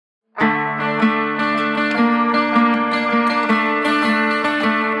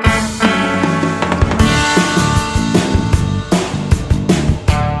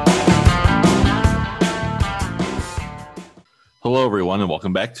everyone, and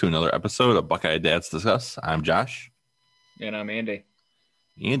welcome back to another episode of Buckeye Dads Discuss. I'm Josh. And I'm Andy.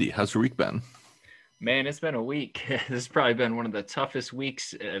 Andy, how's your week been? Man, it's been a week. This has probably been one of the toughest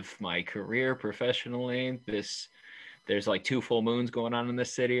weeks of my career professionally. There's like 2 full moons going on in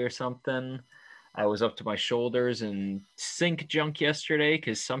this city or something. I was up to my shoulders in sink junk yesterday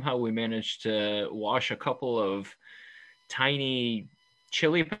because somehow we managed to wash a couple of tiny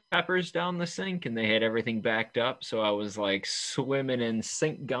chili peppers down the sink and they had everything backed up. So I was like swimming in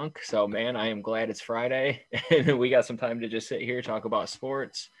sink gunk. So man, I am glad it's Friday and we got some time to just sit here, talk about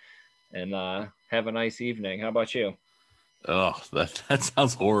sports and have a nice evening. How about you? Oh, that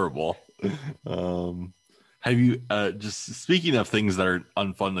sounds horrible. Have you just speaking of things that are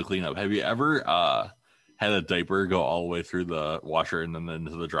unfun to clean up? Have you ever had a diaper go all the way through the washer and then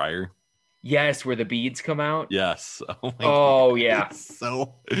into the dryer? Yes, where the beads come out. Yes. Oh my Oh God. yeah.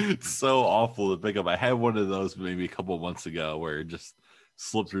 It's so awful to pick up. I had one of those maybe a couple of months ago where it just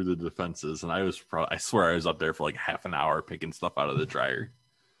slipped through the defenses, and I swear I was up there for like half an hour picking stuff out of the dryer.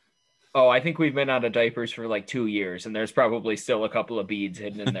 Oh, I think we've been out of diapers for like 2 years, and there's probably still a couple of beads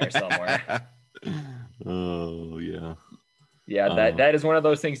hidden in there somewhere. Oh yeah. Yeah, that is one of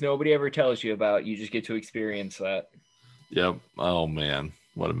those things nobody ever tells you about. You just get to experience that. Yep. Oh man,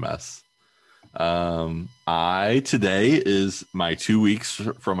 what a mess. I today is my 2 weeks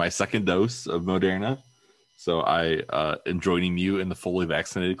from my second dose of Moderna. So I am joining you in the fully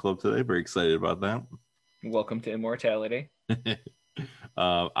vaccinated club today. Very excited about that. Welcome to immortality.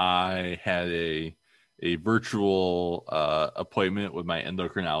 I had a virtual appointment with my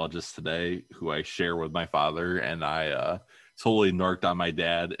endocrinologist today, who I share with my father, and I totally narked on my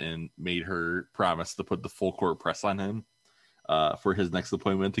dad and made her promise to put the full court press on him for his next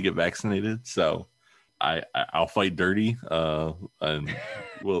appointment to get vaccinated. So I'll fight dirty, and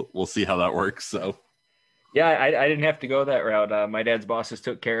we'll see how that works. So. Yeah, I didn't have to go that route. My dad's bosses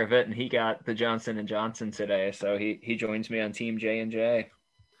took care of it, and he got the Johnson & Johnson today, so he joins me on Team J&J.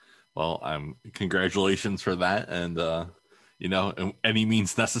 Well, congratulations for that, and any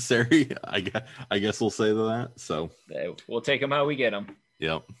means necessary. I guess we'll say that. So we'll take them how we get them.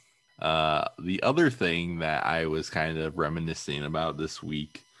 Yep. The other thing that I was kind of reminiscing about this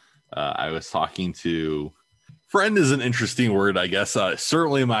week, I was talking to. Friend is an interesting word, I guess.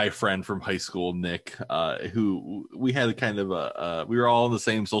 Certainly my friend from high school, Nick, who we had kind of we were all in the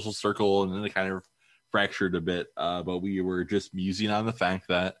same social circle and then it kind of fractured a bit. But we were just musing on the fact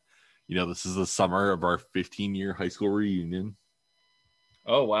that, this is the summer of our 15-year high school reunion.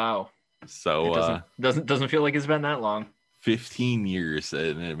 Oh, wow. So it doesn't feel like it's been that long. 15 years.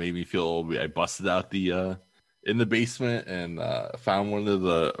 And it made me feel, I busted out the in the basement and found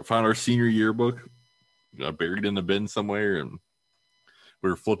our senior yearbook. Buried in a bin somewhere, and we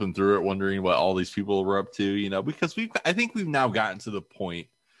were flipping through it wondering what all these people were up to, because I think we've now gotten to the point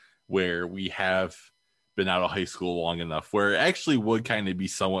where we have been out of high school long enough where it actually would kind of be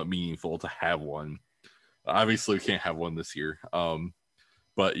somewhat meaningful to have one. Obviously we can't have one this year,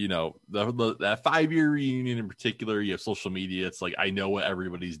 but that 5-year reunion in particular, you have social media, it's like I know what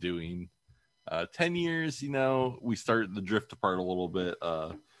everybody's doing. 10 years, we start to drift apart a little bit,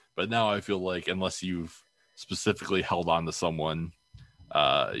 but now I feel like unless you've specifically held on to someone,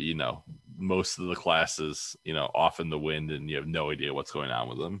 most of the classes, off in the wind and you have no idea what's going on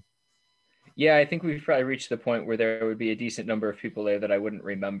with them. Yeah, I think we've probably reached the point where there would be a decent number of people there that I wouldn't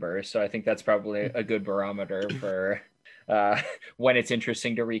remember. So I think that's probably a good barometer for when it's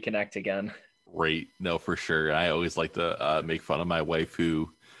interesting to reconnect again. Right. No, for sure. I always like to make fun of my wife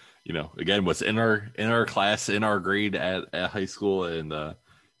who, again, was in our class, in our grade at high school and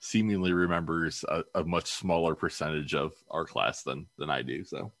seemingly remembers a much smaller percentage of our class than I do.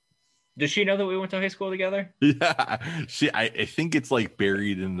 So does she know that we went to high school together? Yeah, I think it's like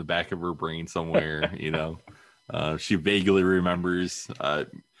buried in the back of her brain somewhere. She vaguely remembers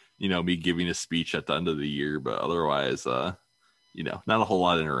me giving a speech at the end of the year, but otherwise not a whole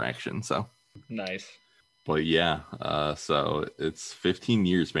lot of interaction. So nice. But yeah, so it's 15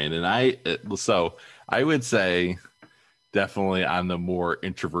 years, man, and I would say definitely on the more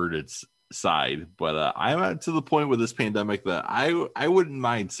introverted side, but I'm to the point with this pandemic that I wouldn't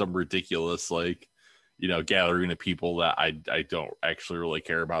mind some ridiculous gathering of people that I don't actually really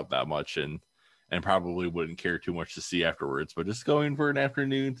care about that much and probably wouldn't care too much to see afterwards, but just going for an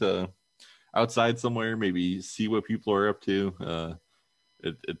afternoon to outside somewhere, maybe see what people are up to.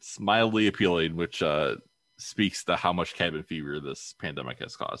 It's mildly appealing, which speaks to how much cabin fever this pandemic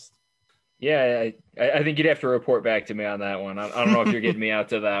has caused. Yeah, I think you'd have to report back to me on that one. I don't know if you're getting me out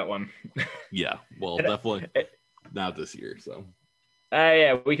to that one. Yeah, well, definitely not this year. So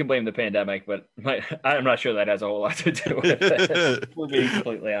Yeah, we can blame the pandemic, but I'm not sure that has a whole lot to do with it. If we're being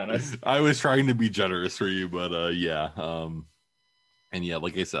completely honest. I was trying to be generous for you, but yeah. And yeah,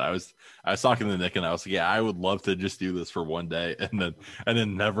 like I said, I was talking to Nick, and I was like, yeah, I would love to just do this for one day, and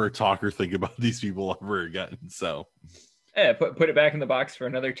then never talk or think about these people ever again. So Yeah, put it back in the box for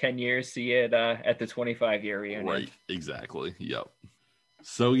another 10 years. See it at the 25-year reunion. right, exactly. Yep.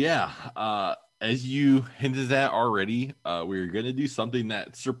 So yeah, as you hinted at already, we're gonna do something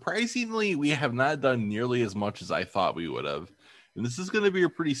that surprisingly we have not done nearly as much as I thought we would have. And this is gonna be a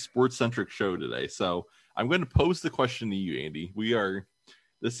pretty sports centric show today. So I'm gonna pose the question to you, Andy.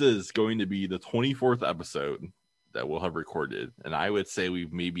 This is going to be the 24th episode that we'll have recorded, and I would say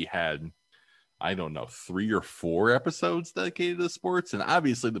we've maybe had, I don't know, 3 or 4 episodes dedicated to sports. And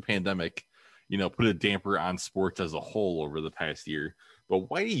obviously the pandemic, put a damper on sports as a whole over the past year. But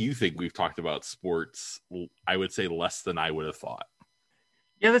why do you think we've talked about sports, I would say, less than I would have thought?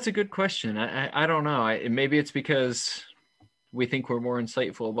 Yeah, that's a good question. I don't know. Maybe it's because we think we're more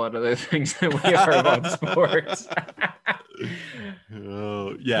insightful about other things than we are about sports.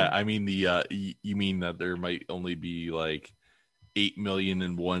 Yeah. I mean, you mean that there might only be like 8 million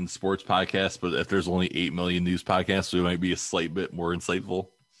in one sports podcast, but if there's only 8 million news podcasts, we might be a slight bit more insightful.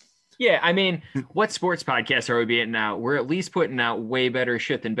 Yeah, I mean, what sports podcasts are we being out? We're at least putting out way better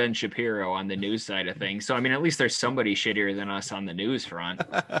shit than Ben Shapiro on the news side of things. So, I mean, at least there's somebody shittier than us on the news front.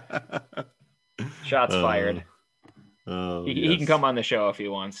 Shots fired. He can come on the show if he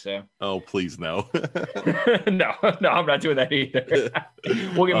wants to. Oh, please no. No, I'm not doing that either.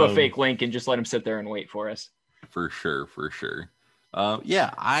 We'll give him a fake link and just let him sit there and wait for us. For sure.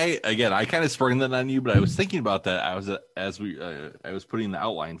 Yeah, I kind of sprung that on you, but I was thinking about that. I was putting the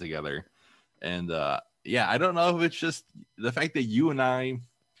outline together, and yeah, I don't know if it's just the fact that you and I,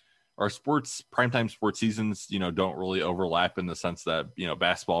 our primetime sports seasons, don't really overlap in the sense that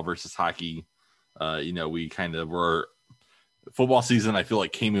basketball versus hockey, we kind of were football season. I feel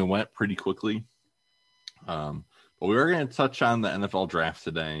like came and went pretty quickly. But we are going to touch on the NFL draft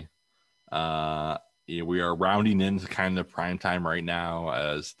today. We are rounding into kind of prime time right now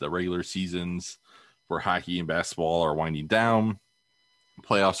as the regular seasons for hockey and basketball are winding down.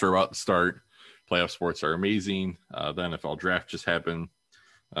 Playoffs are about to start. Playoff sports are amazing. The NFL draft just happened.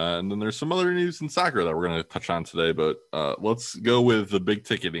 And then there's some other news in soccer that we're going to touch on today. But let's go with the big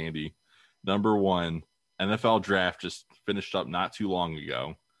ticket, Andy. Number one, NFL draft just finished up not too long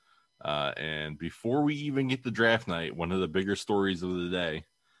ago. And before we even get to draft night, one of the bigger stories of the day,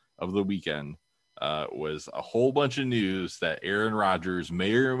 of the weekend, was a whole bunch of news that Aaron Rodgers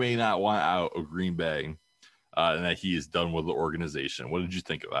may or may not want out of Green Bay, and that he is done with the organization. What did you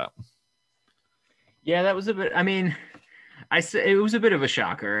think of that? Yeah, that was a bit. I mean, it was a bit of a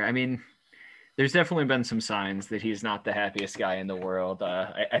shocker. I mean, there's definitely been some signs that he's not the happiest guy in the world.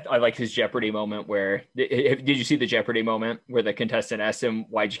 I like his Jeopardy moment where did you see the Jeopardy moment where the contestant asked him,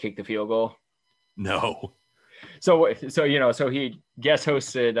 "Why'd you kick the field goal?" No. So he guest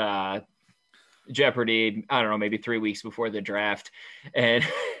hosted Jeopardy, I don't know, maybe 3 weeks before the draft. And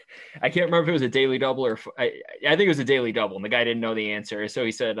I can't remember if it was a Daily Double or I think it was a Daily Double, and the guy didn't know the answer. So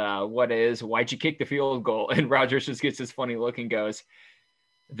he said, why'd you kick the field goal? And Rodgers just gets this funny look and goes,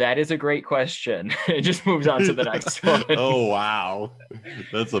 "That is a great question." It just moves on to the next one. Oh, wow.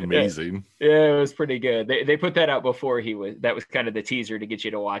 That's amazing. Yeah, it was pretty good. They put that out before that was kind of the teaser to get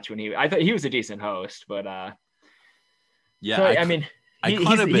you to watch I thought he was a decent host, but yeah, so, I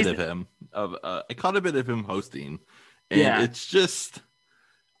caught a bit of him hosting, and yeah, it's just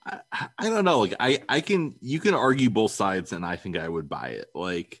I don't know. Like you can argue both sides, and I think I would buy it.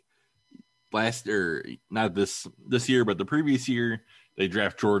 Like not this year, but the previous year, they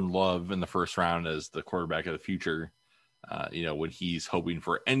draft Jordan Love in the first round as the quarterback of the future. When he's hoping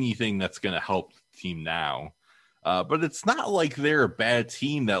for anything that's going to help the team now. But it's not like they're a bad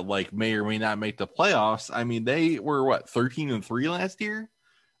team that like may or may not make the playoffs. I mean, they were 13-3 last year.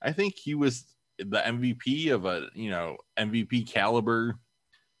 I think he was the MVP of a MVP caliber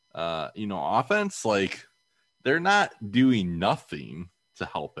offense. Like they're not doing nothing to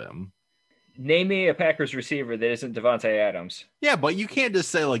help him. Name me a Packers receiver that isn't Devontae Adams. Yeah, but you can't just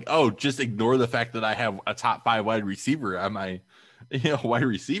say like, oh, just ignore the fact that I have a top 5 wide receiver on my wide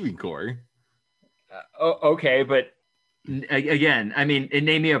receiving core. Okay, but again, I mean,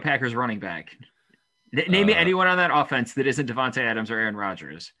 name me a Packers running back. Name me anyone on that offense that isn't Devontae Adams or Aaron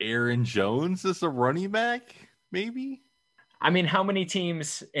Rodgers. Aaron Jones is a running back, maybe? I mean, how many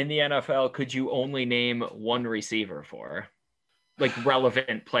teams in the NFL could you only name one receiver for? Like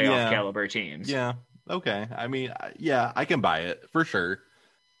relevant playoff caliber teams. Yeah. Okay. I mean, yeah, I can buy it for sure.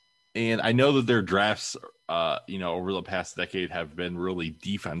 And I know that their drafts, over the past decade have been really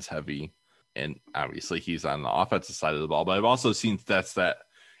defense heavy. And obviously he's on the offensive side of the ball. But I've also seen stats that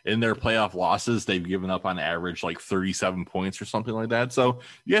in their playoff losses, they've given up on average like 37 points or something like that. So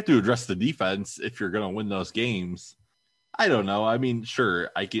you have to address the defense if you're going to win those games. I don't know. I mean, sure,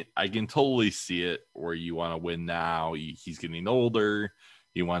 I can totally see it where you want to win now. He's getting older.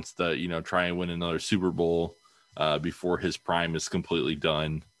 He wants to, try and win another Super Bowl before his prime is completely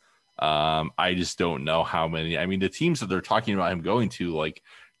done. I just don't know how many. I mean, the teams that they're talking about him going to, like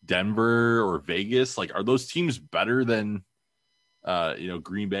Denver or Vegas, like are those teams better than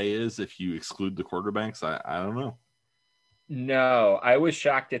Green Bay is if you exclude the quarterbacks? I don't know. No, I was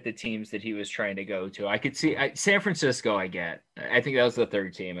shocked at the teams that he was trying to go to. I could see San Francisco. I think that was the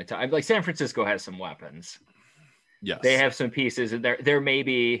third team. I'm like, San Francisco has some weapons. Yes, they have some pieces, and there may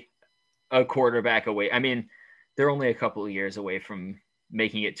be a quarterback away. I mean, they're only a couple of years away from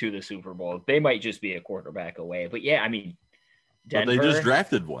making it to the Super Bowl. They might just be a quarterback away. But yeah, I mean, Denver, but they just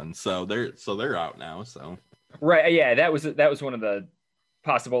drafted one, so they're out now. So right, yeah, that was one of the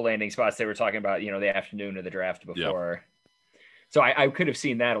possible landing spots they were talking about. The afternoon of the draft before. Yep. So I could have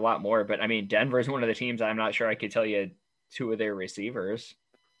seen that a lot more, but I mean, Denver is one of the teams I'm not sure I could tell you two of their receivers.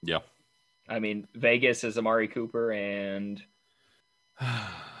 Yeah. I mean, Vegas is Amari Cooper and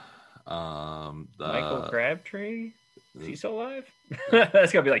Michael Crabtree. Is he still alive?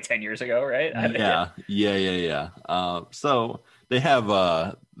 That's gonna be like 10 years ago, right? Yeah. So they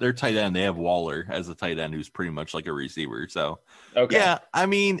have their tight end. They have Waller as a tight end, who's pretty much like a receiver. So okay. Yeah, I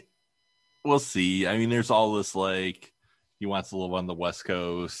mean, we'll see. I mean, there's all this like. He wants to live on the West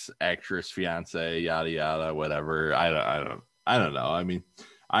Coast, actress, fiance, yada yada, whatever. I don't know. I mean,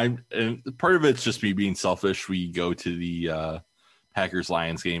 and part of it's just me being selfish. We go to the Packers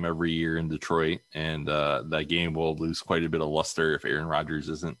Lions game every year in Detroit, and that game will lose quite a bit of luster if Aaron Rodgers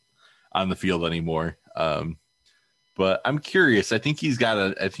isn't on the field anymore. But I'm curious. I think he's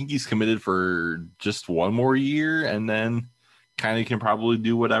committed for just one more year, and then kind of can probably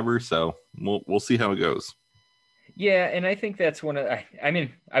do whatever. So we'll see how it goes. Yeah, and I think that's one of. I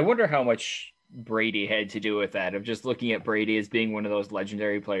mean, I wonder how much Brady had to do with that. Of just looking at Brady as being one of those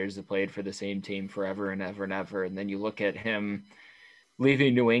legendary players that played for the same team forever and ever and ever, and then you look at him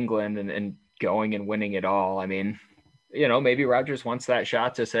leaving New England and going and winning it all. I mean, maybe Rodgers wants that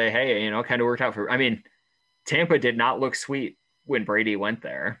shot to say, hey, kind of worked out for. I mean, Tampa did not look sweet when Brady went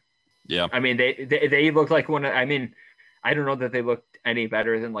there. Yeah, I mean, they looked like one. I mean, I don't know that they looked any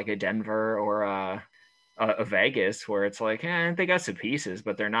better than like a Denver or a Vegas, where it's like, they got some pieces,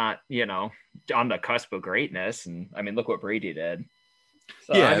 but they're not, on the cusp of greatness. And I mean, look what Brady did.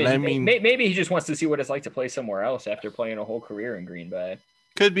 So, yeah, I mean, maybe he just wants to see what it's like to play somewhere else after playing a whole career in Green Bay.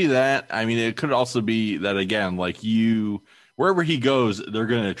 Could be that. I mean, it could also be that, again, like wherever he goes, they're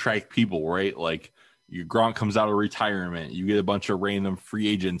going to attract people, right? Like Gronk comes out of retirement, you get a bunch of random free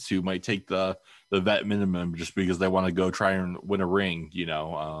agents who might take the vet minimum just because they want to go try and win a ring,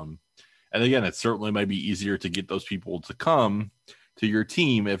 And again, it certainly might be easier to get those people to come to your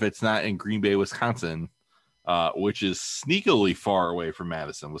team if it's not in Green Bay, Wisconsin, which is sneakily far away from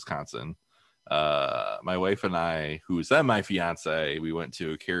Madison, Wisconsin. My wife and I, who's then my fiance, we went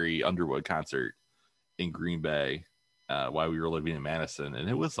to a Carrie Underwood concert in Green Bay while we were living in Madison, and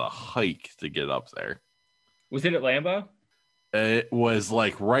it was a hike to get up there. Was it at Lambeau? It was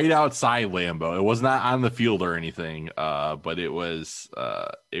like right outside Lambeau. It was not on the field or anything, but it was.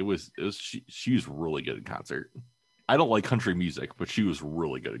 She was really good in concert. I don't like country music, but she was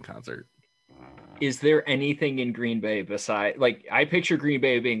really good in concert. Is there anything in Green Bay beside, like, I picture Green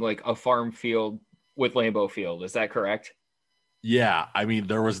Bay being like a farm field with Lambeau Field? Is that correct? Yeah, I mean,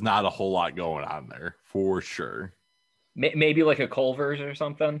 there was not a whole lot going on there for sure. Maybe like a Culver's or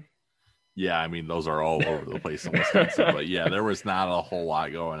something. Yeah, I mean, those are all over the place in Wisconsin. But yeah, there was not a whole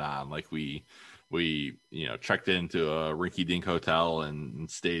lot going on. Like we checked into a rinky-dink hotel and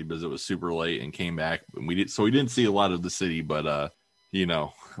stayed because it was super late and came back. And we didn't see a lot of the city. But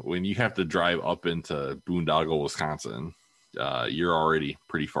when you have to drive up into Boondoggle, Wisconsin, you're already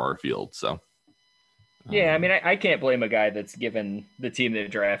pretty far afield. So yeah, I mean, I can't blame a guy that's given the team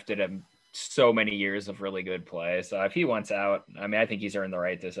that drafted him so many years of really good play. So if he wants out, I mean, I think he's earned the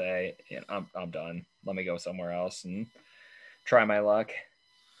right to say, I'm done. Let me go somewhere else and try my luck.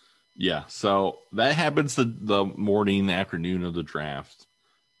 Yeah. So that happens the morning, afternoon of the draft,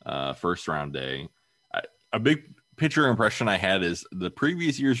 first round day. A big picture impression I had is the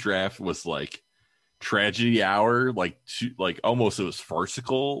previous year's draft was like tragedy hour, like almost it was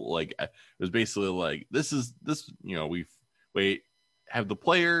farcical. Like it was basically like, we have the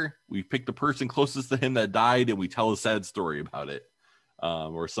player, we pick the person closest to him that died, and we tell a sad story about it.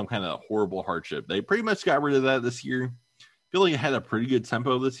 or some kind of horrible hardship. They pretty much got rid of that this year. I feel like it had a pretty good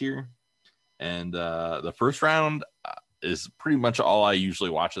tempo this year. And the first round is pretty much all I usually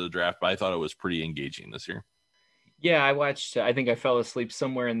watch of the draft, but I thought it was pretty engaging this year. Yeah, I watched. I think I fell asleep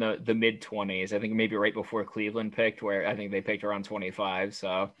somewhere in the mid 20s. I think maybe right before Cleveland picked, where I think they picked around 25.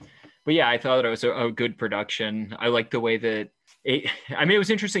 So, but yeah, I thought it was a good production. I like the way that I mean, it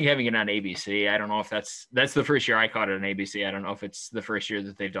was interesting having it on ABC. I don't know if that's the first year I caught it on ABC. I don't know if it's the first year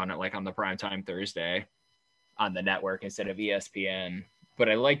that they've done it like on the primetime Thursday on the network instead of ESPN. But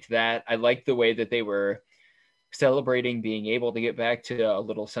I liked that. I liked the way that they were celebrating being able to get back to a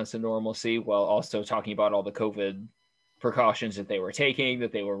little sense of normalcy while also talking about all the COVID precautions that they were taking,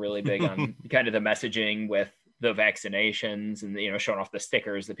 that they were really big on kind of the messaging with the vaccinations and, showing off the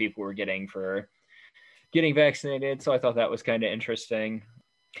stickers that people were getting for getting vaccinated. So I thought that was kind of interesting.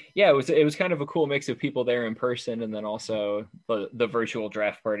 Yeah, it was kind of a cool mix of people there in person and then also the virtual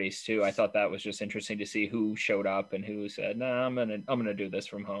draft parties too. I thought that was just interesting to see who showed up and who said, "Nah, I'm gonna do this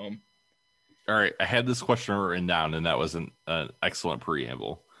from home." All right, I had this question written down, and that was an excellent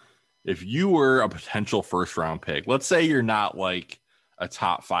preamble. If you were a potential first round pick, let's say you're not like a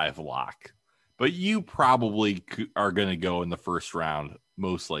top 5 lock, but you probably are going to go in the first round,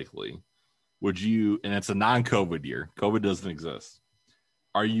 most likely. Would you, and it's a non-COVID year, COVID doesn't exist.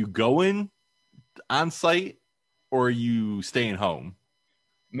 Are you going on site or are you staying home?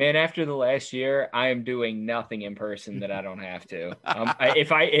 Man, after the last year, I am doing nothing in person that I don't have to.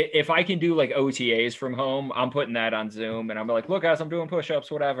 If I can do like OTAs from home, I'm putting that on Zoom, and I'm like, look, guys, I'm doing push-ups,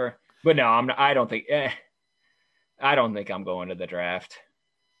 whatever. But no, I'm not, I don't think I'm going to the draft.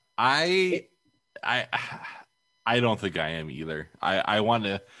 I don't think I am either. I want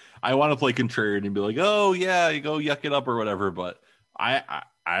to play contrarian and be like, oh yeah, you go yuck it up or whatever. But I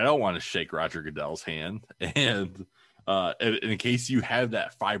don't want to shake Roger Goodell's hand. And in case you have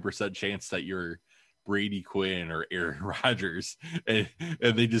that 5% chance that you're Brady Quinn or Aaron Rodgers, and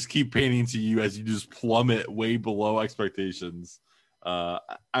they just keep painting to you as you just plummet way below expectations. I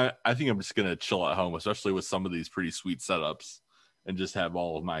think I'm just gonna chill at home, especially with some of these pretty sweet setups, and just have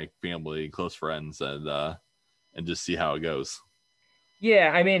all of my family and close friends and just see how it goes.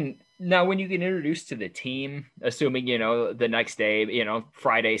 Yeah, I mean, now when you get introduced to the team, assuming, the next day,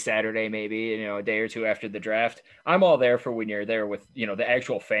 Friday, Saturday, maybe, a day or two after the draft, I'm all there for when you're there with, the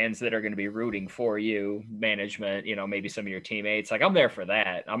actual fans that are going to be rooting for you, management, maybe some of your teammates. Like, I'm there for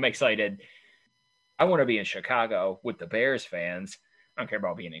that. I'm excited. I want to be in Chicago with the Bears fans. I don't care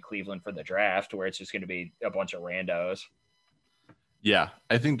about being in Cleveland for the draft where it's just going to be a bunch of randos. Yeah,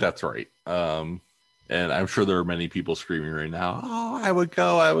 I think that's right. And I'm sure there are many people screaming right now, oh, I would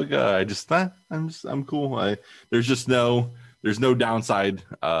go. I'm cool. There's no downside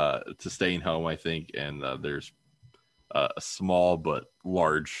to staying home, I think. And there's a small but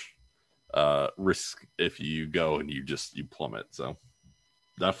large risk if you go and you plummet. So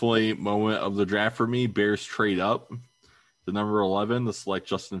definitely moment of the draft for me. Bears trade up to number 11 to select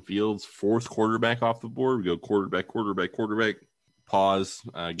Justin Fields, 4th quarterback off the board. We go quarterback, pause,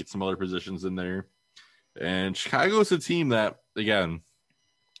 get some other positions in there. And Chicago's a team that, again,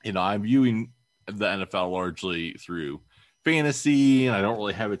 I'm viewing the NFL largely through fantasy, and I don't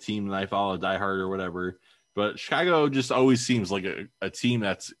really have a team that I follow diehard or whatever. But Chicago just always seems like a team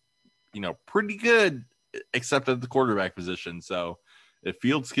that's, pretty good, except at the quarterback position. So if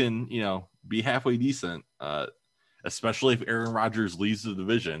Fields can, be halfway decent, especially if Aaron Rodgers leads the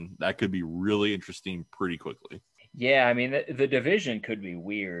division, that could be really interesting pretty quickly. Yeah, I mean, the division could be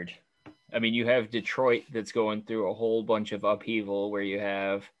weird. I mean, you have Detroit that's going through a whole bunch of upheaval where you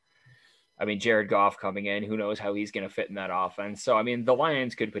have, Jared Goff coming in. Who knows how he's going to fit in that offense? So, the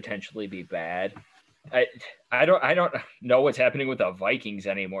Lions could potentially be bad. I don't know what's happening with the Vikings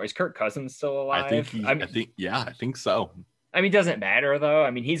anymore. Is Kirk Cousins still alive? I think so. Doesn't matter though.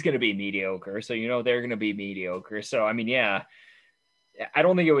 He's going to be mediocre. So, they're going to be mediocre. So, yeah, I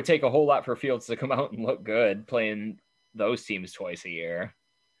don't think it would take a whole lot for Fields to come out and look good playing those teams twice a year.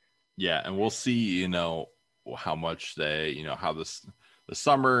 Yeah, and we'll see, how much they, how the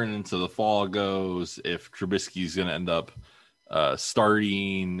summer and into the fall goes, if Trubisky's going to end up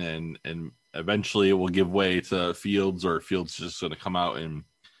starting and eventually it will give way to Fields, or Fields just going to come out and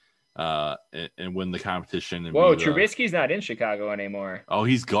win the competition. And Trubisky's not in Chicago anymore. Oh,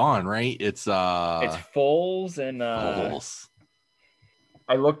 he's gone, right? It's Foles and Foles.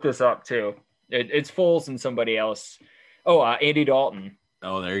 I looked this up too. It's Foles and somebody else. Oh, Andy Dalton.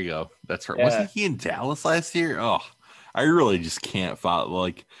 Oh, there you go. That's right. Yeah. Wasn't he in Dallas last year? Oh, I really just can't follow.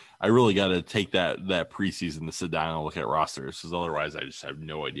 Like, I really got to take that preseason to sit down and look at rosters, because otherwise I just have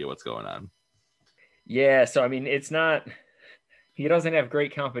no idea what's going on. Yeah, so it's not He doesn't have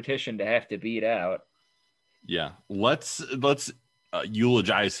great competition to have to beat out. Yeah, let's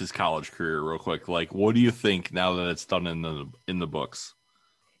eulogize his college career real quick. Like, what do you think now that it's done in the books?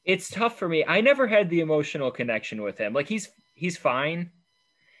 It's tough for me. I never had the emotional connection with him. Like he's fine.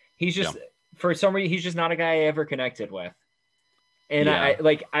 He's Yeah, just for some reason he's just not a guy I ever connected with. And yeah.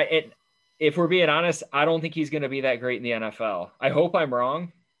 if we're being honest, I don't think he's going to be that great in the NFL. I hope I'm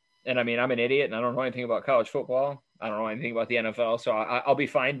wrong. And I mean, I'm an idiot and I don't know anything about college football. I don't know anything about the NFL, so I'll be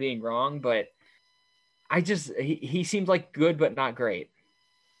fine being wrong. But he seemed like good, but not great.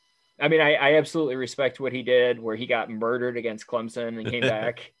 I mean, I absolutely respect what he did, where he got murdered against Clemson and came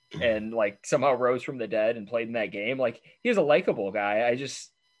back and like somehow rose from the dead and played in that game. Like he was a likable guy.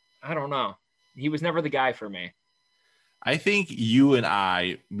 I don't know. He was never the guy for me. I think you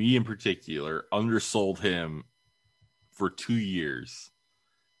and me in particular, undersold him for 2 years,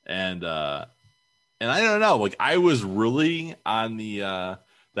 and I don't know. Like I was really on the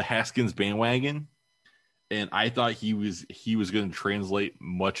Haskins bandwagon, and I thought he was going to translate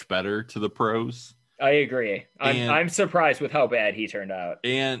much better to the pros. I agree. And I'm surprised with how bad he turned out.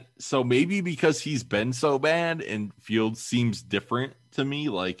 and so maybe because he's been so bad, and Fields seems different to me,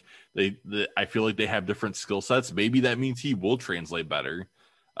 like I feel like they have different skill sets. Maybe that means he will translate better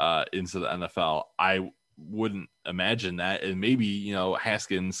into the NFL. I wouldn't imagine that, and maybe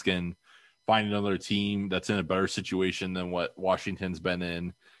Haskins can find another team that's in a better situation than what Washington's been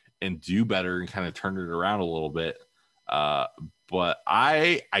in and do better and kind of turn it around a little bit. But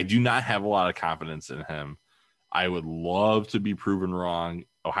I do not have a lot of confidence in him. I would love to be proven wrong.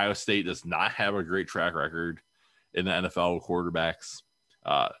 Ohio State does not have a great track record in the NFL with quarterbacks.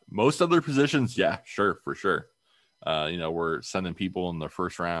 Most other positions, yeah, sure, for sure. We're sending people in the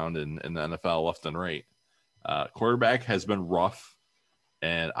first round in the NFL left and right. Quarterback has been rough,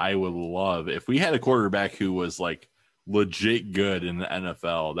 and I would love if we had a quarterback who was like legit good in the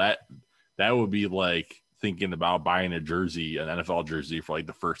NFL. That would be like thinking about buying an NFL jersey for like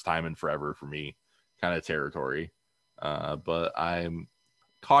the first time in forever for me, kind of territory. But I'm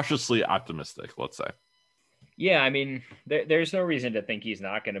cautiously optimistic, let's say. Yeah, I mean, there's no reason to think he's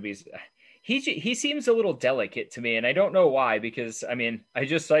not going to be. He seems a little delicate to me, and I don't know why. Because I mean, I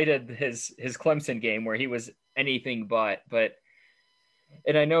just cited his Clemson game where he was anything but.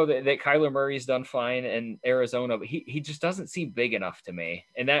 And I know that Kyler Murray's done fine in Arizona, but he just doesn't seem big enough to me.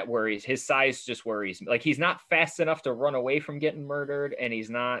 And that worries. His size just worries me. Like he's not fast enough to run away from getting murdered, and he's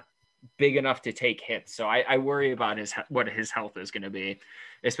not big enough to take hits. So I worry about what his health is going to be,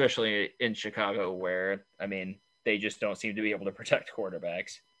 especially in Chicago, where, I mean, they just don't seem to be able to protect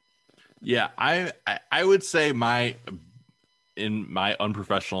quarterbacks. Yeah, I would say in my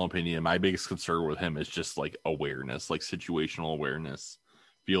unprofessional opinion, my biggest concern with him is just like awareness, like situational awareness,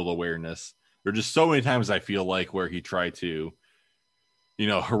 field awareness. There are just so many times I feel like where he tried to,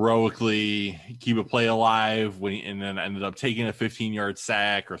 heroically keep a play alive and then ended up taking a 15-yard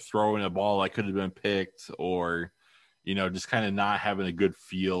sack or throwing a ball that could have been picked, or, just kind of not having a good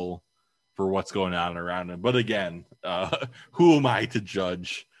feel for what's going on around him. But again, who am I to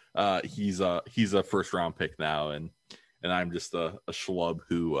judge? He's a first round pick now, and I'm just a schlub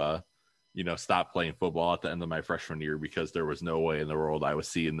who, stopped playing football at the end of my freshman year because there was no way in the world I was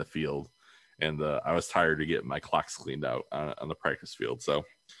seeing the field. And I was tired of getting my clocks cleaned out on the practice field. So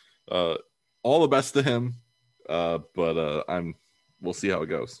all the best to him. But we'll see how it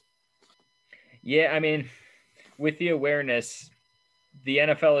goes. Yeah, I mean, with the awareness, the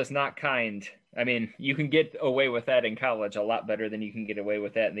NFL is not kind. I mean, you can get away with that in college a lot better than you can get away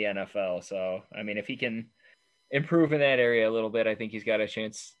with that in the NFL. So, I mean, if he can improve in that area a little bit, I think he's got a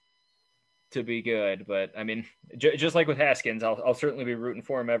chance to be good. But I mean, just like with Haskins, I'll certainly be rooting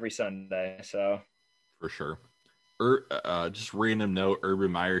for him every Sunday. So for sure. Just random note: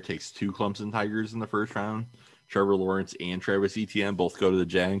 Urban Meyer takes 2 Clemson Tigers in the first round. Trevor Lawrence and Travis Etienne both go to the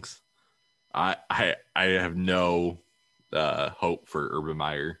Jags. I have no hope for Urban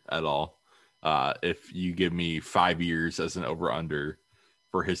Meyer at all. If you give me 5 years as an over/under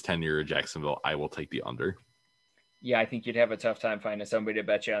for his tenure at Jacksonville, I will take the under. Yeah, I think you'd have a tough time finding somebody to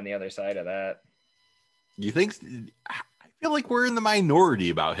bet you on the other side of that. You think? I feel like we're in the minority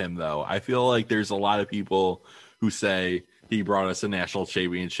about him, though. I feel like there's a lot of people who say he brought us a national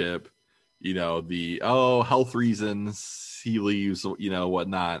championship. Health reasons he leaves,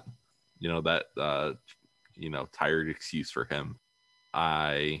 whatnot. That tired excuse for him.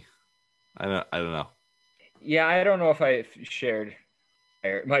 I don't know. Yeah, I don't know if I shared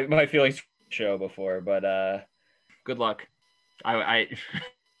my feelings show before, but good luck. I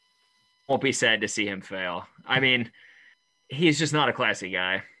won't be sad to see him fail. I mean, he's just not a classy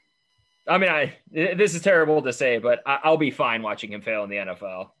guy. I mean, this is terrible to say, but I'll be fine watching him fail in the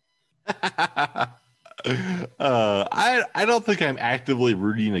NFL. I don't think I'm actively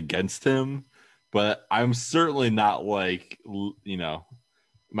rooting against him, but I'm certainly not like,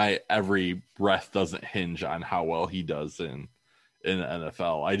 my every breath doesn't hinge on how well he does in the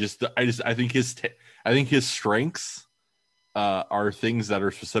NFL. I think his strengths are things that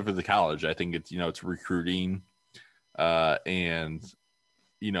are specific to college. I think it's recruiting and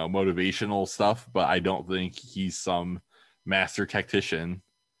motivational stuff, but I don't think he's some master tactician,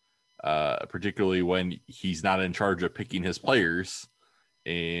 particularly when he's not in charge of picking his players.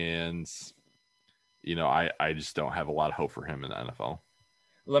 And I just don't have a lot of hope for him in the NFL.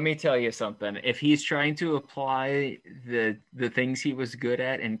 Let me tell you something. If he's trying to apply the things he was good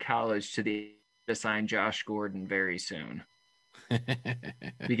at in college to sign Josh Gordon very soon.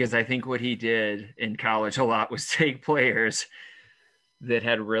 Because I think what he did in college a lot was take players that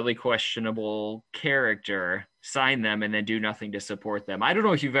had really questionable character, sign them, and then do nothing to support them. I don't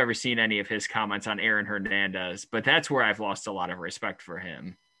know if you've ever seen any of his comments on Aaron Hernandez, but that's where I've lost a lot of respect for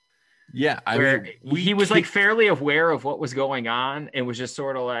him. Yeah, he was like fairly aware of what was going on and was just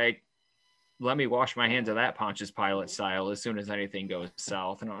sort of like, let me wash my hands of that Pontius Pilate style as soon as anything goes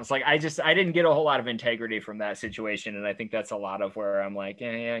south. And I was like, I didn't get a whole lot of integrity from that situation. And I think that's a lot of where I'm like,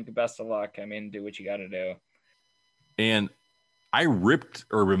 yeah, best of luck. I mean, do what you got to do. And I ripped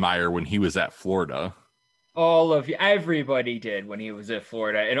Urban Meyer when he was at Florida. Everybody did when he was at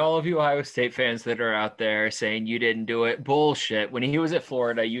Florida, and all of you Ohio State fans that are out there saying you didn't do it, bullshit. When he was at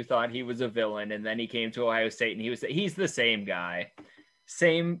Florida, you thought he was a villain, and then he came to Ohio State, and he's the same guy,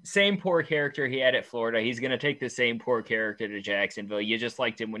 same poor character he had at Florida. He's gonna take the same poor character to Jacksonville. You just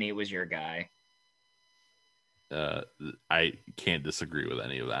liked him when he was your guy. I can't disagree with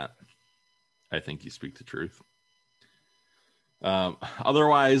any of that. I think you speak the truth.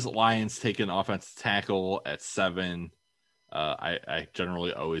 Otherwise, Lions take an offensive tackle at 7. I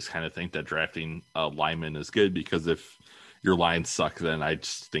generally always kind of think that drafting a lineman is good, because if your lines suck, then I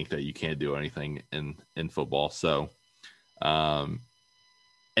just think that you can't do anything in football. So,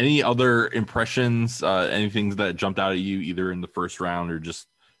 any other impressions, anything that jumped out at you either in the first round or just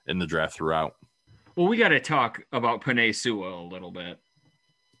in the draft throughout? Well, we got to talk about Penei Sewell a little bit.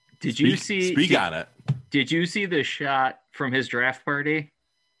 Speak on it? Did you see the shot from his draft party?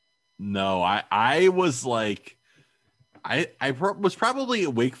 No, I was like, I was probably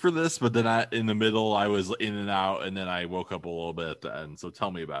awake for this, but then in the middle, I was in and out, and then I woke up a little bit at the end. So tell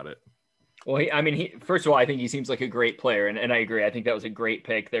me about it. Well, first of all, I think he seems like a great player, and I agree. I think that was a great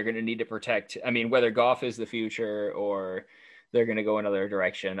pick. They're going to need to protect. I mean, whether Goff is the future or they're going to go another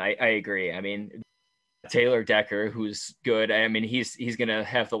direction, I agree. I mean, Taylor Decker, who's good. I mean, he's going to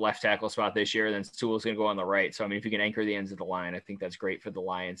have the left tackle spot this year. Then Sewell's going to go on the right. So, I mean, if you can anchor the ends of the line, I think that's great for the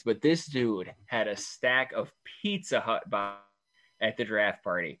Lions. But this dude had a stack of Pizza Hut at the draft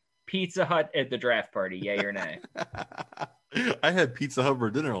party. Pizza Hut at the draft party, yay or nay? I had Pizza Hut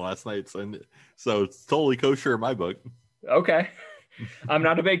for dinner last night, so it's totally kosher in my book. Okay. I'm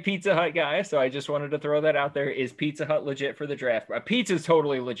not a big Pizza Hut guy, so I just wanted to throw that out there. Is Pizza Hut legit for the draft? Pizza's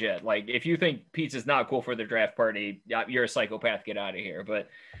totally legit. Like, if you think pizza's not cool for the draft party, you're a psychopath. Get out of here. But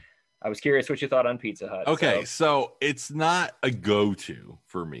I was curious what you thought on Pizza Hut. Okay, so it's not a go-to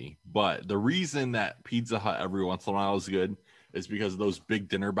for me, but the reason that Pizza Hut every once in a while is good is because those big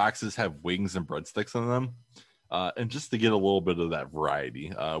dinner boxes have wings and breadsticks in them. And just to get a little bit of that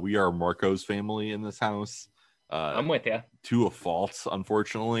variety. We are a Marco's family in this house. I'm with you. To a fault,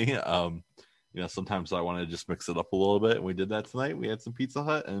 unfortunately. Sometimes I want to just mix it up a little bit, and we did that tonight. We had some Pizza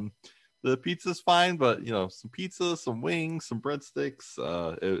Hut, and the pizza's fine, but some pizza, some wings, some breadsticks.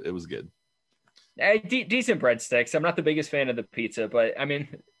 It was good. Decent breadsticks. I'm not the biggest fan of the pizza, but I mean,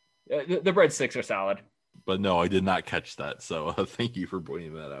 the breadsticks are solid. But no, I did not catch that. So thank you for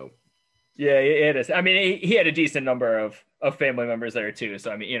pointing that out. Yeah, it is. I mean, he had a decent number of family members there too.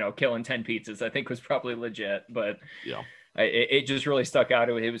 So I mean, killing 10 pizzas, I think was probably legit. But yeah, it just really stuck out.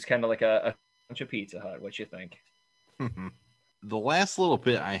 It was kind of like a bunch of Pizza Hut. What you think? The last little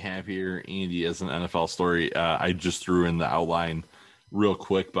bit I have here, Andy, as an NFL story, I just threw in the outline real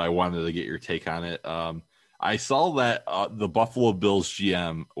quick, but I wanted to get your take on it. I saw that the Buffalo Bills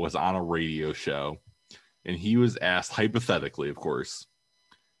GM was on a radio show, and he was asked, hypothetically, of course,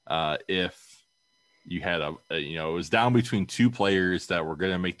 if you had it was down between two players that were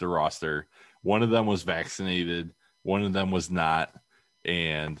going to make the roster. One of them was vaccinated, one of them was not,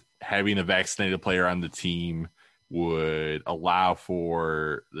 and having a vaccinated player on the team would allow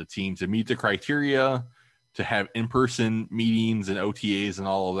for the team to meet the criteria to have in-person meetings and OTAs and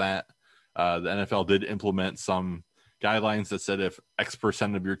all of that. The NFL did implement some guidelines that said if X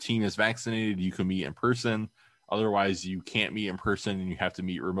percent of your team is vaccinated, you can meet in person. Otherwise, you can't meet in person and you have to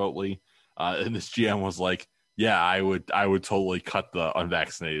meet remotely. And this GM was like, "Yeah, I would totally cut the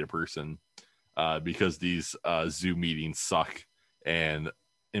unvaccinated person because these Zoom meetings suck and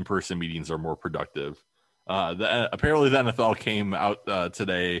in-person meetings are more productive." Apparently, the NFL came out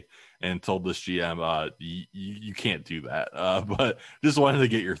today and told this GM, you can't do that. But just wanted to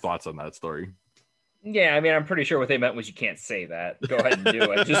get your thoughts on that story. Yeah, I mean, I'm pretty sure what they meant was you can't say that. Go ahead and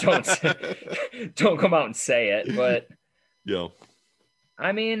do it. Just don't come out and say it. But Yeah,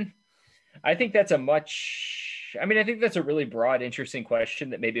 I mean, I think that's I think that's a really broad, interesting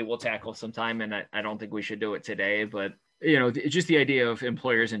question that maybe we'll tackle sometime. And I don't think we should do it today, but just the idea of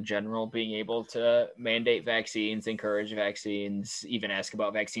employers in general being able to mandate vaccines, encourage vaccines, even ask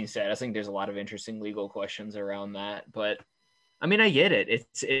about vaccine status. I think there's a lot of interesting legal questions around that. But I mean, I get it.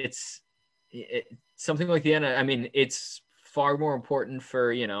 It's something like it's far more important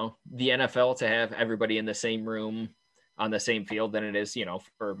for, the NFL to have everybody in the same room on the same field than it is,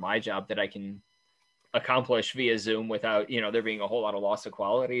 for my job that I can accomplish via Zoom without, there being a whole lot of loss of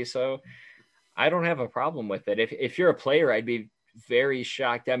quality. So I don't have a problem with it. If you're a player, I'd be very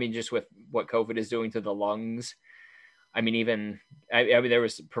shocked. I mean, just with what COVID is doing to the lungs. I mean, there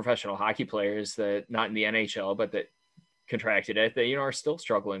was professional hockey players that not in the NHL, but that contracted it that, are still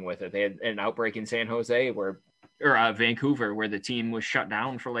struggling with it. They had an outbreak in San Jose or Vancouver where the team was shut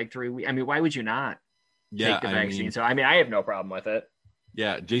down for like 3 weeks. I mean, why would you not take the vaccine? So, I have no problem with it.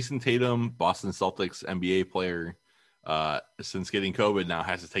 Yeah. Jason Tatum, Boston Celtics NBA player, since getting COVID now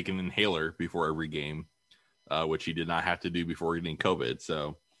has to take an inhaler before every game, which he did not have to do before getting COVID.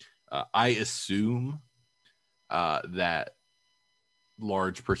 So I assume that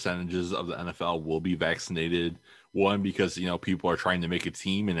large percentages of the NFL will be vaccinated. One, because, people are trying to make a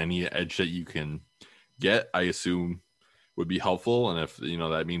team and any edge that you can get, I assume would be helpful. And if,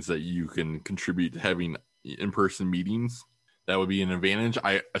 that means that you can contribute to having in-person meetings, that would be an advantage.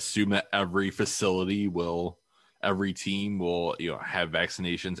 I assume that every team will, have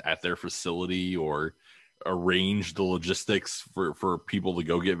vaccinations at their facility or arrange the logistics for people to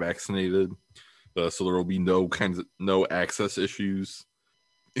go get vaccinated. So there will be no access issues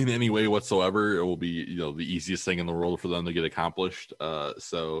in any way whatsoever. It will be, the easiest thing in the world for them to get accomplished.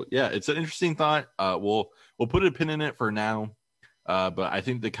 So yeah, it's an interesting thought. We'll put a pin in it for now. But I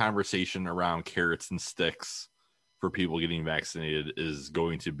think the conversation around carrots and sticks for people getting vaccinated is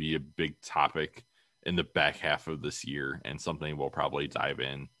going to be a big topic in the back half of this year and something we'll probably dive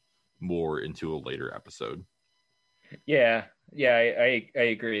in more into a later episode. Yeah, I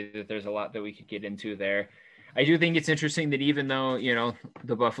agree that there's a lot that we could get into there. I do think it's interesting that even though,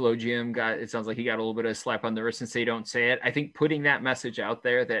 the Buffalo GM it sounds like he got a little bit of a slap on the wrist and say, don't say it. I think putting that message out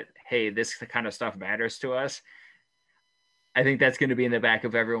there that, hey, this kind of stuff matters to us, I think that's going to be in the back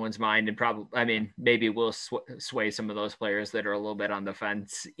of everyone's mind and probably, maybe we'll sway some of those players that are a little bit on the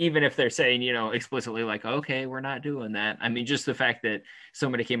fence, even if they're saying, explicitly like, okay, we're not doing that. I mean, just the fact that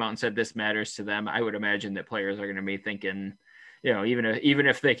somebody came out and said this matters to them, I would imagine that players are going to be thinking, even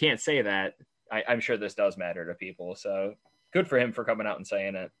if they can't say that, I'm sure this does matter to people. So good for him for coming out and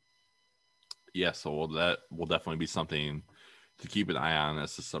saying it. Yeah, so that will definitely be something to keep an eye on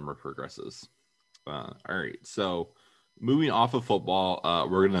as the summer progresses. All right, so moving off of football,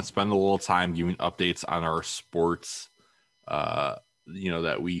 we're going to spend a little time giving updates on our sports,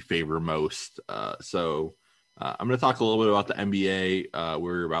 that we favor most. So I'm going to talk a little bit about the NBA.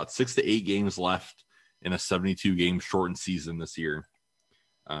 We're about 6 to 8 games left in a 72-game shortened season this year.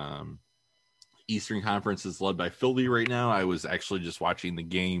 Eastern Conference is led by Philly right now. I was actually just watching the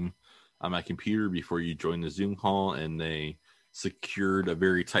game on my computer before you joined the Zoom call, and they secured a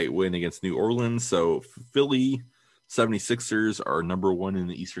very tight win against New Orleans. So Philly 76ers are number 1 in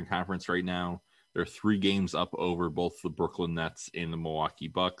the Eastern Conference right now. They're 3 games up over both the Brooklyn Nets and the Milwaukee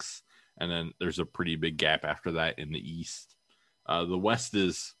Bucks. And then there's a pretty big gap after that in the East. The West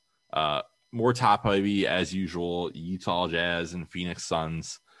is more top heavy as usual. Utah Jazz and Phoenix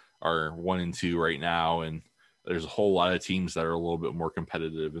Suns are 1 and 2 right now. And there's a whole lot of teams that are a little bit more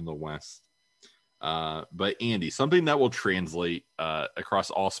competitive in the West. But Andy, something that will translate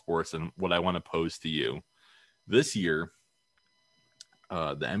across all sports and what I want to pose to you. This year,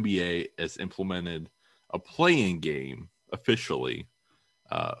 the NBA has implemented a play-in game officially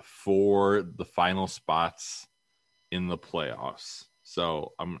for the final spots in the playoffs.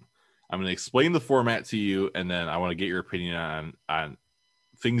 So I'm going to explain the format to you, and then I want to get your opinion on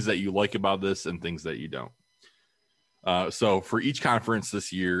things that you like about this and things that you don't. So for each conference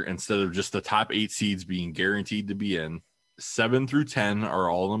this year, instead of just the top 8 seeds being guaranteed to be in, 7 through 10 are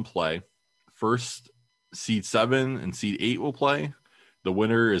all in play. First seed 7 and seed 8 will play. The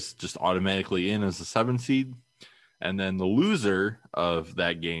winner is just automatically in as a 7 seed. And then the loser of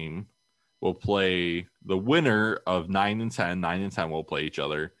that game will play the winner of 9 and 10. 9 and 10 will play each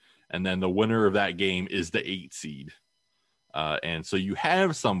other. And then the winner of that game is the 8 seed. And so you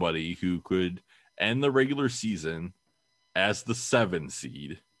have somebody who could end the regular season as the 7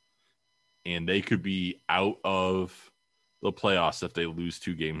 seed, and they could be out of the playoffs if they lose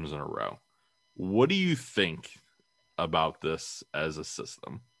 2 games in a row. What do you think about this as a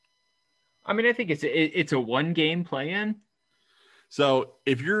system? I mean, I think it's a 1-game play-in. So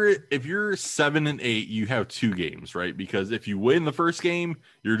if you're 7 and 8, you have 2 games, right? Because if you win the first game,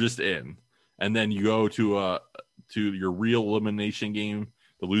 you're just in, and then you go to your real elimination game.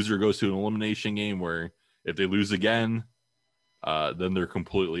 The loser goes to an elimination game where if they lose again, then they're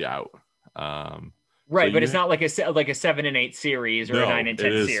completely out. Right, so but it's not like a 7 and 8 series or a 9 and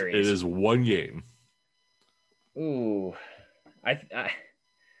 10 series. It is 1 game. Ooh, I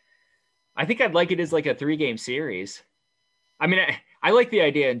think I'd like it as like a 3-game series. I mean, I like the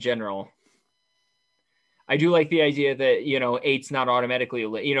idea in general. I do like the idea that, 8's not automatically,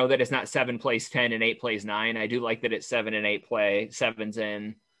 that it's not 7 plays 10 and 8 plays 9. I do like that it's 7 and 8 play, 7's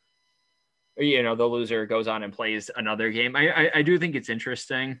in. The loser goes on and plays another game. I do think it's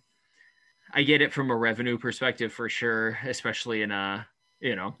interesting. I get it from a revenue perspective for sure, especially in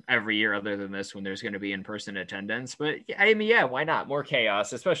every year other than this when there's going to be in-person attendance. But I mean, yeah, why not? More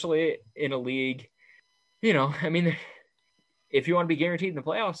chaos, especially in a league. I mean, if you want to be guaranteed in the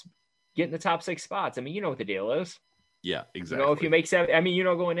playoffs, get in the top 6 spots. I mean, you know what the deal is. Yeah, exactly. If you make 7, I mean,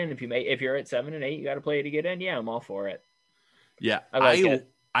 going in, if you're at 7 and 8, you got to play to get in. Yeah, I'm all for it. Yeah,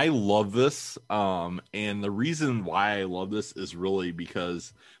 I love this. And the reason why I love this is really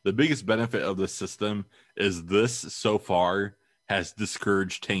because the biggest benefit of this system is this so far has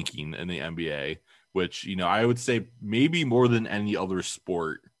discouraged tanking in the NBA, which, I would say maybe more than any other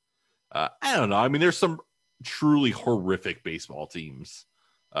sport. I don't know. I mean, there's some truly horrific baseball teams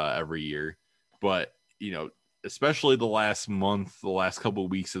every year, but, especially the last month, the last couple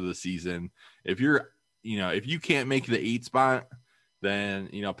of weeks of the season, if you can't make the 8 spot, then,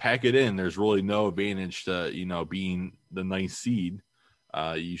 pack it in. There's really no advantage to, being the 9th seed.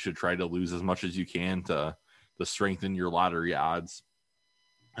 You should try to lose as much as you can to strengthen your lottery odds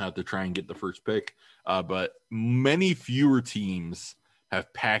to try and get the first pick. But many fewer teams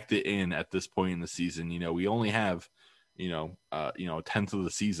have packed it in at this point in the season. We only have, a tenth of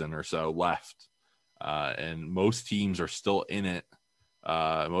the season or so left. And most teams are still in it.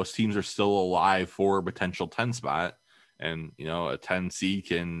 Most teams are still alive for a potential 10 spot. And, a 10 seed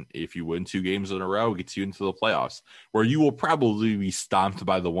can, if you win 2 games in a row, gets you into the playoffs, where you will probably be stomped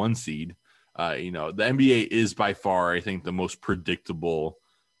by the 1 seed. The NBA is by far, I think, the most predictable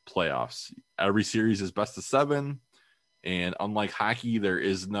playoffs. Every series is best of 7. And unlike hockey, there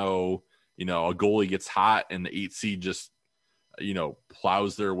is no, a goalie gets hot and the 8 seed just,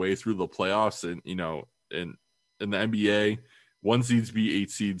 plows their way through the playoffs. And, in the NBA, 1 seeds beat 8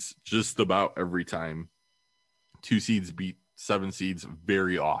 seeds just about every time. 2 seeds beat 7 seeds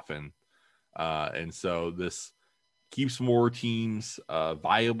very often. And so this keeps more teams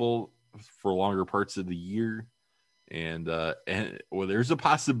viable for longer parts of the year. And there's a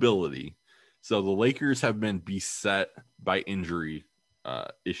possibility. So the Lakers have been beset by injury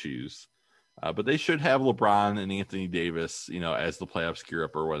issues, but they should have LeBron and Anthony Davis, as the playoffs gear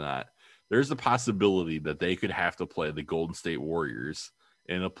up or whatnot. There's a possibility that they could have to play the Golden State Warriors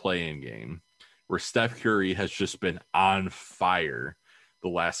in a play-in game, where Steph Curry has just been on fire the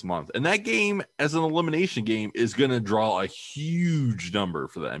last month. And that game, as an elimination game, is going to draw a huge number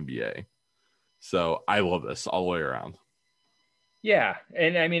for the NBA. So I love this all the way around. Yeah.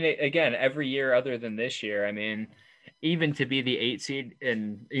 And I mean, again, every year other than this year, I mean, even to be the 8 seed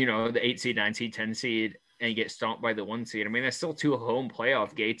and, the 8 seed, 9 seed, 10 seed and get stomped by the 1 seed, I mean, that's still 2 home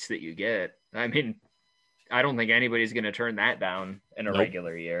playoff gates that you get. I mean, I don't think anybody's going to turn that down in a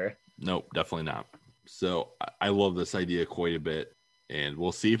regular year. Nope, definitely not. So I love this idea quite a bit, and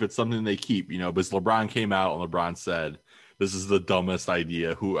we'll see if it's something they keep, because LeBron came out and LeBron said, this is the dumbest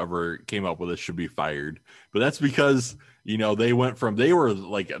idea. Whoever came up with it should be fired. But that's because, they were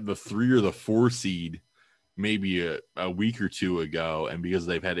like the 3 or the 4 seed maybe a week or 2 ago. And because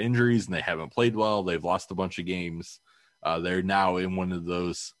they've had injuries and they haven't played well, they've lost a bunch of games. They're now in one of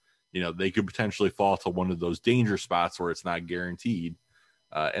those, they could potentially fall to one of those danger spots where it's not guaranteed.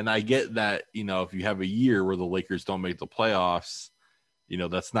 And I get that, if you have a year where the Lakers don't make the playoffs,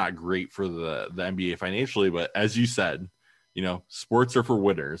 that's not great for the NBA financially. But as you said, sports are for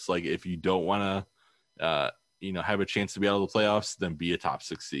winners. Like, if you don't want to, have a chance to be out of the playoffs, then be a top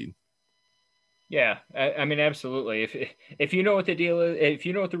 6 seed. Yeah, I mean, absolutely. If you know what the deal is, if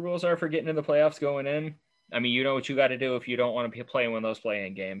you know what the rules are for getting in the playoffs going in, I mean, you know what you got to do if you don't want to be playing one of those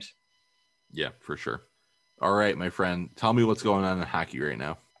play-in games. Yeah, for sure. All right, my friend, tell me what's going on in hockey right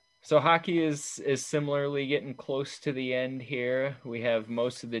now. So hockey is similarly getting close to the end here. We have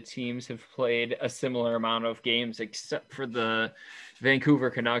most of the teams have played a similar amount of games, except for the Vancouver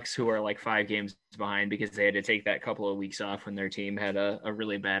Canucks, who are like 5 games behind because they had to take that couple of weeks off when their team had a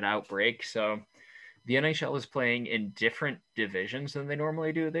really bad outbreak. So the NHL is playing in different divisions than they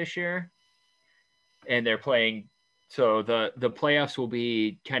normally do this year, and they're playing. So the playoffs will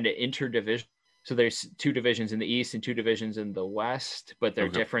be kind of interdivision. So there's 2 divisions in the East and 2 divisions in the West, but they're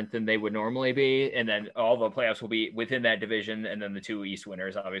Okay. different than they would normally be. And then all the playoffs will be within that division, and then the 2 East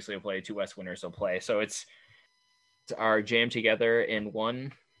winners obviously will play. 2 West winners will play. So it's are jammed together in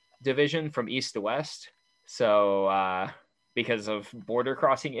one division from East to West. So because of border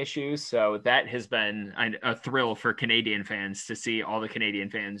crossing issues, so that has been a thrill for Canadian fans to see all the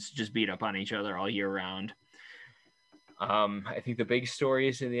Canadian fans just beat up on each other all year round. I think the big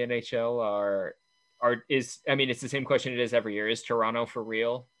stories in the NHL I mean, it's the same question it is every year. Is Toronto for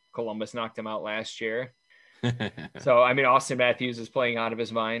real? Columbus knocked them out last year. So, I mean, Austin Matthews is playing out of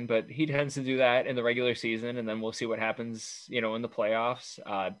his mind, but he tends to do that in the regular season, and then we'll see what happens, in the playoffs.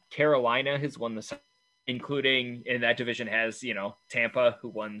 Carolina has won including in that division has, Tampa, who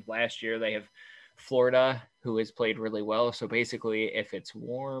won last year. They have Florida, who has played really well. So basically, if it's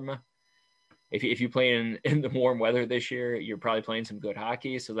warm, if you play in the warm weather this year, you're probably playing some good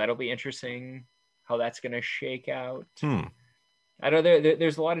hockey. So that'll be interesting how that's going to shake out. I know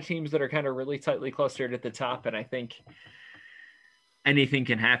there's a lot of teams that are kind of really tightly clustered at the top, and I think anything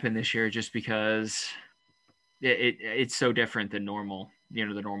can happen this year just because it's so different than normal, the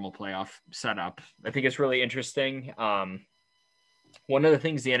normal playoff setup. I think it's really interesting. One of the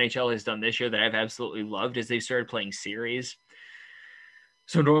things the NHL has done this year that I've absolutely loved is they've started playing series.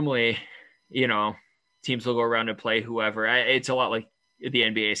 So normally, teams will go around and play whoever. It's a lot like the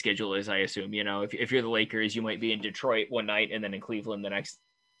NBA schedule is, I assume. If you're the Lakers, you might be in Detroit one night and then in Cleveland the next.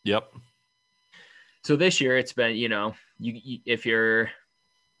 Yep. So this year it's been, if you're,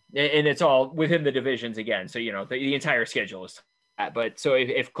 and it's all within the divisions again. So, the entire schedule is that. But so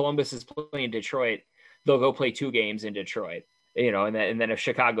if Columbus is playing Detroit, they'll go play 2 games in Detroit. And then if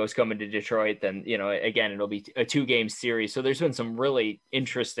Chicago's coming to Detroit, then, again, it'll be a 2-game series. So there's been some really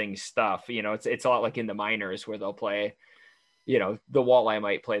interesting stuff. It's a lot like in the minors where they'll play, the Walleye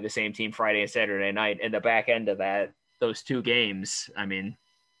might play the same team Friday and Saturday night. And the back end of those 2 games, I mean,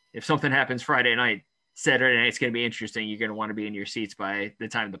 if something happens Friday night, Saturday night, it's going to be interesting. You're going to want to be in your seats by the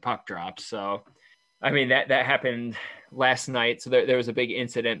time the puck drops. So, I mean, that happened last night. So there was a big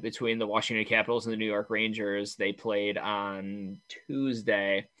incident between the Washington Capitals and the New York Rangers. They played on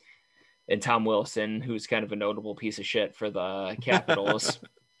Tuesday, and Tom Wilson, who's kind of a notable piece of shit for the Capitals,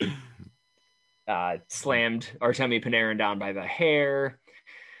 slammed Artemi Panarin down by the hair,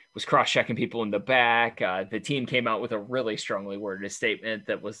 was cross-checking people in the back. The team came out with a really strongly worded statement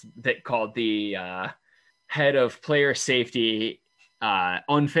that called the head of player safety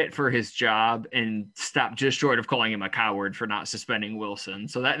unfit for his job and stopped just short of calling him a coward for not suspending Wilson.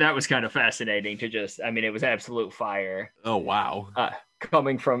 So that was kind of fascinating to it was absolute fire. Oh, wow.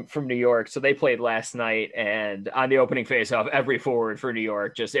 Coming from New York. So they played last night, and on the opening faceoff, every forward for New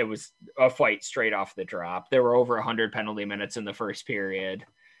York, it was a fight straight off the drop. There were over 100 penalty minutes in the first period.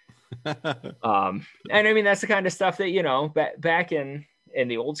 And I mean, that's the kind of stuff that, back in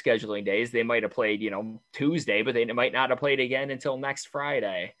the old scheduling days, they might have played, Tuesday, but they might not have played again until next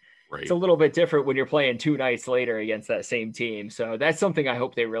Friday. Right. It's a little bit different when you're playing 2 nights later against that same team. So that's something I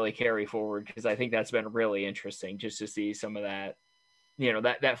hope they really carry forward, because I think that's been really interesting just to see some of that,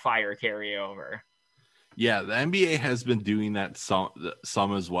 that fire carry over. Yeah, the NBA has been doing that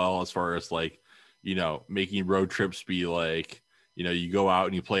some as well, as far as making road trips be like, you go out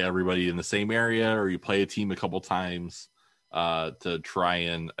and you play everybody in the same area, or you play a team a couple times to try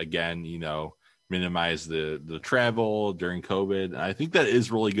and, again, minimize the travel during COVID. And I think that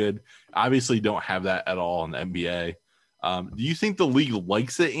is really good. Obviously, don't have that at all in the NBA. Do you think the league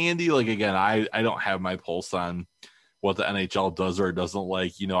likes it, Andy? Like, again, I don't have my pulse on what the NHL does or doesn't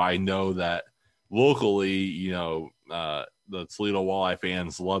like. I know that locally, the Toledo Walleye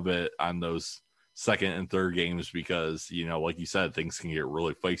fans love it on those second and third games because, like you said, things can get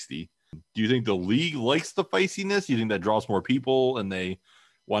really feisty. Do you think the league likes the feistiness? Do you think that draws more people and they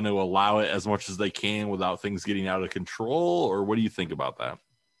want to allow it as much as they can without things getting out of control? Or what do you think about that?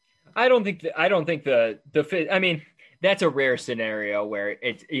 I don't think the fit. I mean, that's a rare scenario where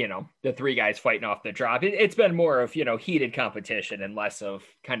it's, the three guys fighting off the drop. It's been more of, heated competition and less of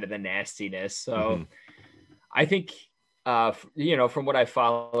kind of the nastiness. So Mm-hmm. I think, from what I've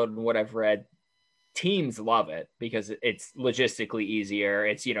followed and what I've read, teams love it because it's logistically easier.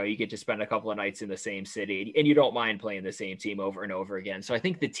 It's, you get to spend a couple of nights in the same city and you don't mind playing the same team over and over again. So I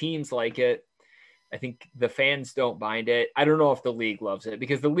think the teams like it. I think the fans don't mind it. I don't know if the league loves it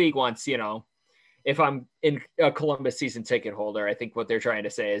because the league wants, if I'm in a Columbus season ticket holder, I think what they're trying to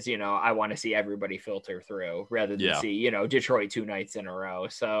say is, I want to see everybody filter through rather than see, Detroit 2 nights in a row.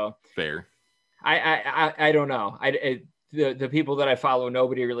 So fair. I don't know. The people that I follow,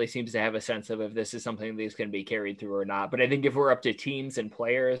 nobody really seems to have a sense of if this is something that's going to be carried through or not. But I think if we're up to teams and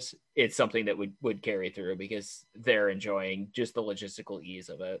players, it's something that would carry through because they're enjoying just the logistical ease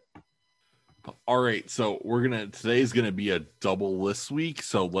of it. All right, so today's gonna be a double list week,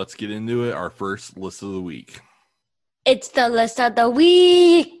 so let's get into it. Our first list of the week. It's the list of the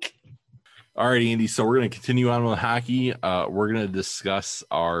week. All right, Andy. So we're gonna continue on with hockey. We're gonna discuss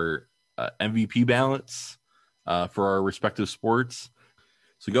our MVP ballots for our respective sports.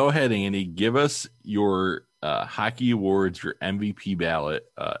 So go ahead, Andy. Give us your hockey awards, your MVP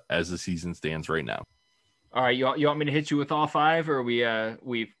ballot as the season stands right now. All right, you want me to hit you with all 5, or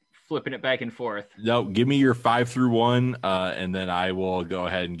we flipping it back and forth? No, give me your 5 through 1, and then I will go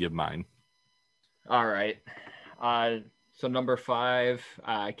ahead and give mine. All right. So number 5,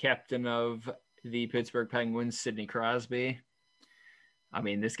 captain of the Pittsburgh Penguins, Sidney Crosby. I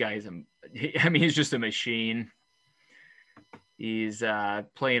mean, this guy he's just a machine. He's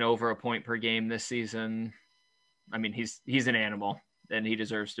playing over a point per game this season. I mean, he's an animal, and he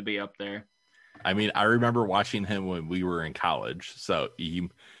deserves to be up there. I mean, I remember watching him when we were in college, so he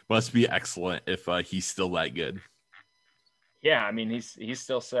must be excellent if he's still that good. Yeah, I mean, he's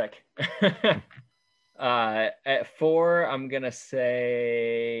still sick. At 4, I'm going to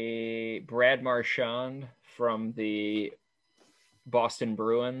say Brad Marchand from the Boston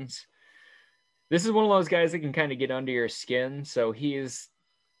Bruins. This is one of those guys that can kind of get under your skin. So he is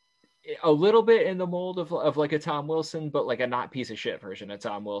a little bit in the mold of like a Tom Wilson, but like a not piece of shit version of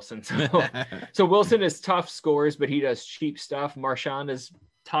Tom Wilson. So Wilson is tough scores, but he does cheap stuff. Marchand is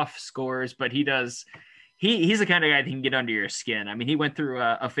tough scores, but he's the kind of guy that can get under your skin. I mean, he went through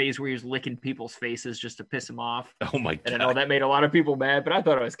a phase where he was licking people's faces just to piss him off. Oh my God. And I know that made a lot of people mad, but I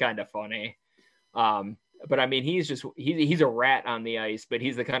thought it was kind of funny. But I mean, he's a rat on the ice, but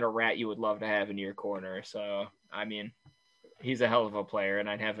he's the kind of rat you would love to have in your corner. So, I mean, he's a hell of a player, and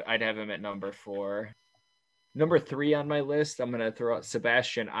I'd have him at number 4. Number 3 on my list, I'm going to throw out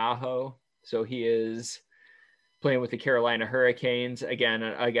Sebastian Aho. So he is playing with the Carolina Hurricanes. Again,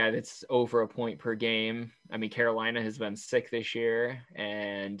 a guy that's over a point per game. I mean, Carolina has been sick this year,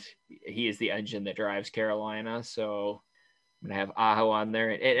 and he is the engine that drives Carolina. So I'm going to have Aho on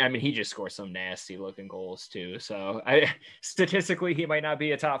there. And I mean, he just scores some nasty looking goals too. So statistically, he might not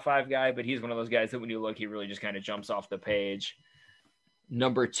be a top 5 guy, but he's one of those guys that when you look, he really just kind of jumps off the page.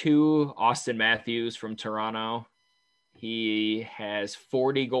 Number 2, Austin Matthews from Toronto. He has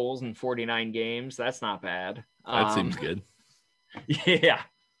 40 goals in 49 games. That's not bad. That seems good. Yeah.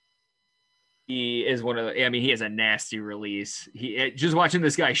 He is he has a nasty release. Just watching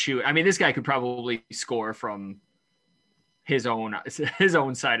this guy shoot. I mean, this guy could probably score from his own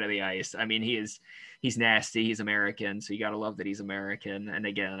side of the ice. I mean, he's nasty. He's American. So you got to love that he's American. And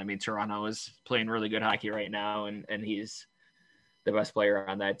again, I mean, Toronto is playing really good hockey right now. And he's the best player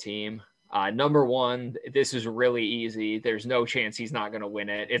on that team. Number 1, this is really easy. There's no chance he's not going to win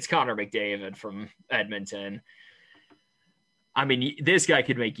it. It's Connor McDavid from Edmonton. I mean, this guy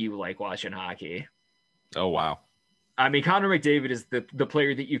could make you like watching hockey. Oh, wow. I mean, Connor McDavid is the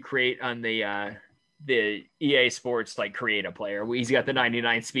player that you create on the EA Sports, like, create a player. He's got the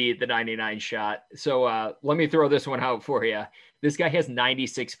 99 speed, the 99 shot. So let me throw this one out for you. This guy has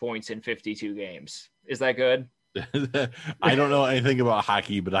 96 points in 52 games. Is that good? I don't know anything about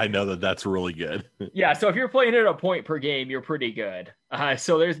hockey, but I know that that's really good. Yeah, so if you're playing at a point per game, you're pretty good.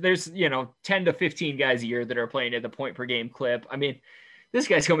 So there's 10 to 15 guys a year that are playing at the point per game clip. I mean, this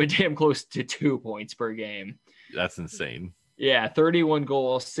guy's coming damn close to 2 points per game. That's insane. Yeah, 31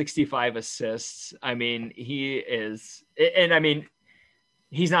 goals, 65 assists. I mean, he is, and I mean,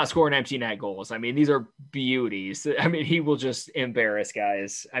 he's not scoring empty net goals. I mean, these are beauties. I mean, he will just embarrass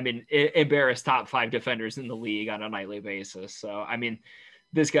guys. I mean, embarrass top 5 defenders in the league on a nightly basis. So, I mean,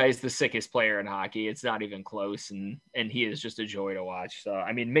 this guy is the sickest player in hockey. It's not even close, and he is just a joy to watch. So,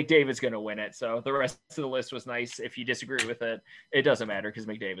 I mean, McDavid's going to win it. So the rest of the list was nice. If you disagree with it, it doesn't matter because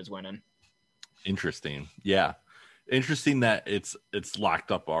McDavid's winning. Interesting. Yeah. Interesting that it's locked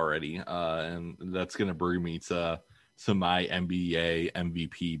up already. And that's going to bring me to to my NBA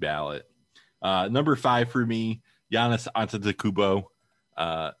MVP ballot. Number 5 for me, Giannis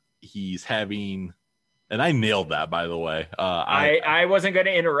Antetokounmpo. He's having, and I nailed that, by the way. I wasn't going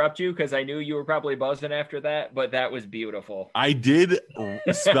to interrupt you because I knew you were probably buzzing after that, but that was beautiful. I did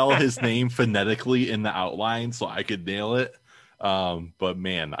spell his name phonetically in the outline so I could nail it. But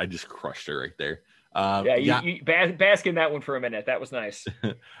man, I just crushed it right there. You bask in that one for a minute. That was nice.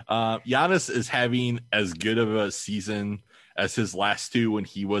 Giannis is having as good of a season as his last 2 when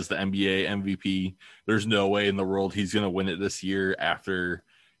he was the NBA MVP. There's no way in the world he's going to win it this year after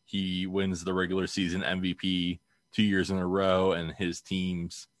he wins the regular season MVP 2 years in a row and his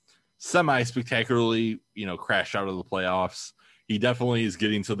team's semi-spectacularly, crashed out of the playoffs. He definitely is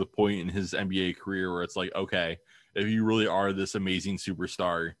getting to the point in his NBA career where it's like, okay, if you really are this amazing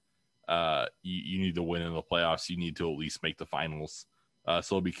superstar, you need to win in the playoffs. You need to at least make the finals.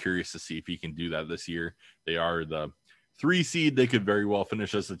 So I'll be curious to see if he can do that this year. They are the 3 seed. They could very well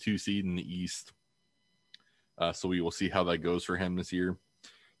finish as the 2 seed in the East. So we will see how that goes for him this year.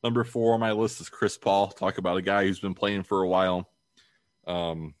 Number 4 on my list is Chris Paul. Talk about a guy who's been playing for a while.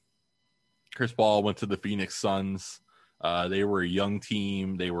 Chris Paul went to the Phoenix Suns. They were a young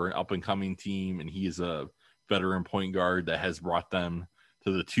team. They were an up-and-coming team, and he is a veteran point guard that has brought them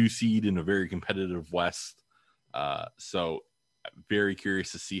to the 2 seed in a very competitive West. So very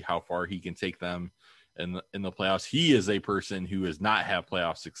curious to see how far he can take them in the playoffs. He is a person who has not had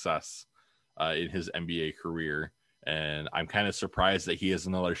playoff success in his NBA career, and I'm kind of surprised that he has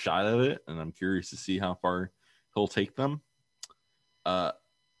another shot at it, and I'm curious to see how far he'll take them.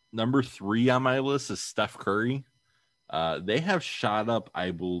 Number 3 on my list is Steph Curry. They have shot up,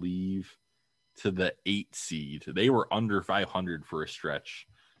 I believe, to the 8 seed. They were under 500 for a stretch.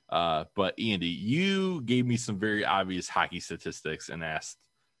 But Andy, you gave me some very obvious hockey statistics and asked,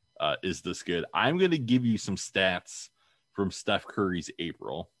 is this good? I'm going to give you some stats from Steph Curry's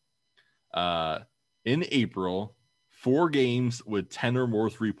April. In April, 4 games with 10 or more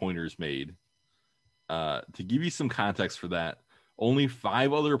 3-pointers made. To give you some context for that, only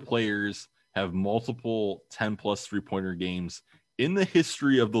 5 other players have multiple 10-plus 3-pointer games in the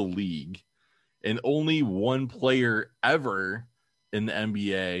history of the league. And only 1 player ever in the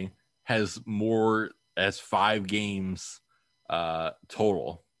NBA has 5 games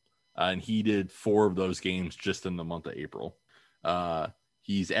total. And he did 4 of those games just in the month of April.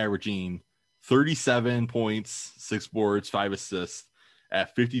 He's averaging 37 points, 6 boards, 5 assists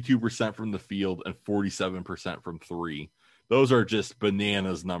at 52% from the field and 47% from 3. Those are just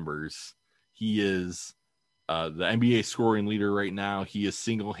bananas numbers. He is the NBA scoring leader right now. He is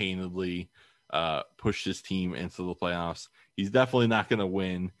single-handedly pushed his team into the playoffs. He's definitely not going to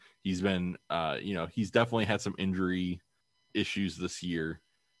win. He's been, he's definitely had some injury issues this year.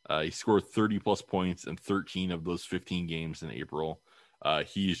 He scored 30-plus points in 13 of those 15 games in April.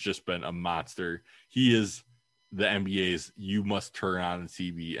 He's just been a monster. He is the NBA's you must turn on the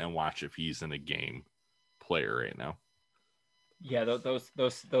TV and watch if he's in a game player right now. Yeah, those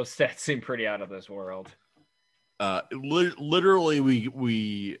stats seem pretty out of this world. Literally,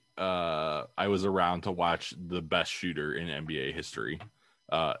 I was around to watch the best shooter in NBA history.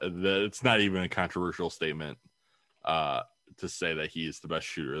 It's not even a controversial statement to say that he is the best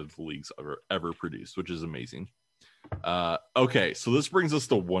shooter that the league's ever produced, which is amazing. Okay, so this brings us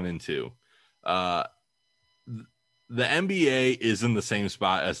to 1 and 2. The NBA is in the same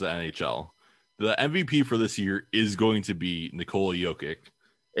spot as the NHL. The MVP for this year is going to be Nikola Jokic,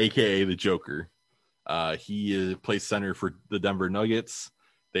 aka the Joker. He plays center for the Denver Nuggets.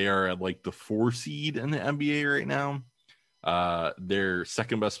 They are at like the 4 seed in the NBA right now. Their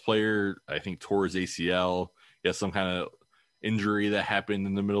second best player, I think, tore his ACL. He has some kind of injury that happened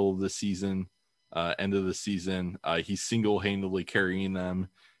in the middle of the season, end of the season. He's single-handedly carrying them.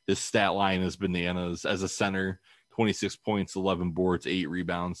 His stat line is bananas. As a center, 26 points, 11 boards, 8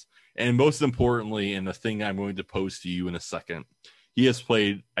 rebounds. And most importantly, and the thing I'm going to pose to you in a second, he has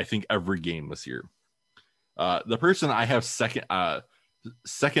played, I think, every game this year. The person I have second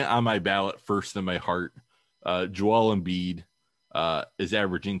on my ballot, first in my heart, Joel Embiid, is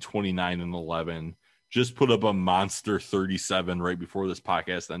averaging 29 and 11. Just put up a monster 37 right before this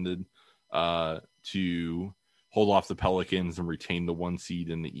podcast ended to hold off the Pelicans and retain the 1 seed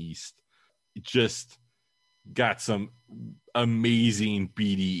in the East. Just got some amazing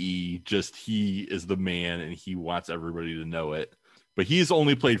BDE. Just he is the man, and he wants everybody to know it. But he has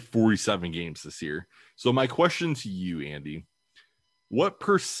only played 47 games this year. So my question to you, Andy, what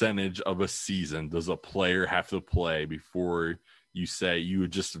percentage of a season does a player have to play before you say you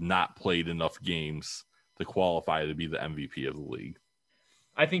just have not played enough games to qualify to be the MVP of the league?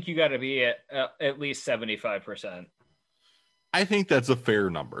 I think you got to be at least 75%. I think that's a fair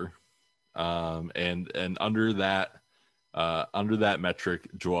number. And under that metric,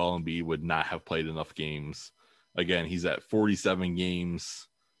 Joel Embiid would not have played enough games. Again, he's at 47 games,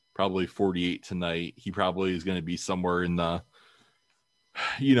 probably 48 tonight. He probably is going to be somewhere in the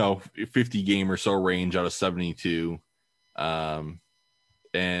 50 game or so range out of 72.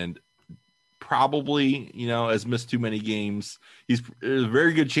 And probably, has missed too many games. There's a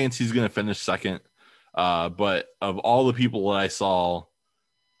very good chance he's going to finish second. But of all the people that I saw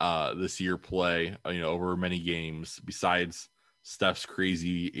this year play, over many games, besides Steph's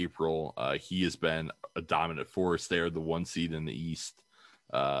crazy April, he has been a dominant force. They are the 1 seed in the East.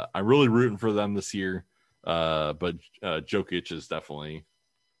 I'm really rooting for them this year. But Jokic is definitely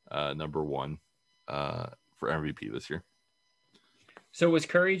number one for MVP this year. So was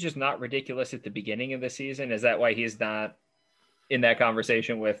Curry just not ridiculous at the beginning of the season? Is that why he's not in that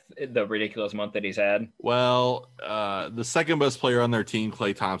conversation with the ridiculous month that he's had? Well, the second best player on their team,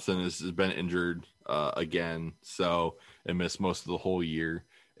 Klay Thompson, has been injured again, and missed most of the whole year.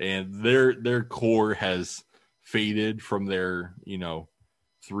 And their core has faded from their 3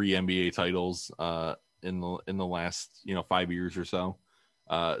 NBA titles in the last 5 years or so.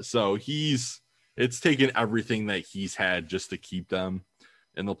 So it's taken everything that he's had just to keep them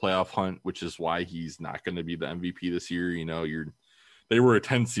in the playoff hunt, which is why he's not going to be the MVP this year. They were a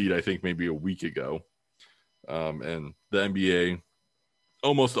 10 seed, I think, maybe a week ago. And the NBA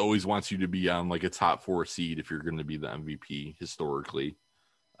almost always wants you to be on like a top 4 seed if you're going to be the MVP historically.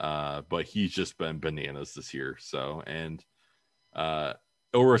 But he's just been bananas this year. So, and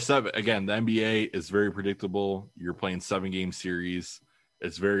over 7, again, the NBA is very predictable. You're playing 7-game series.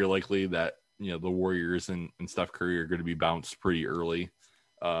 It's very likely that, the Warriors and Steph Curry are going to be bounced pretty early.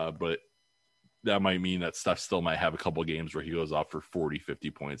 But that might mean that Steph still might have a couple games where he goes off for 40,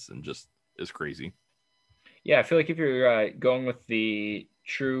 50 points and just is crazy. Yeah, I feel like if you're going with the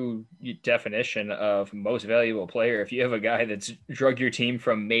true definition of most valuable player, if you have a guy that's drug your team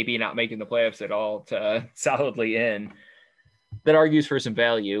from maybe not making the playoffs at all to solidly in, that argues for some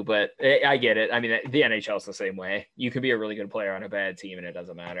value. But I get it. I mean, the NHL is the same way. You can be a really good player on a bad team and it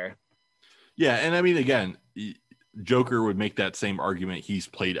doesn't matter. Yeah, and I mean, again, Joker would make that same argument. He's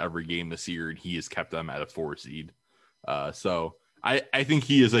played every game this year and he has kept them at a 4 seed. So I think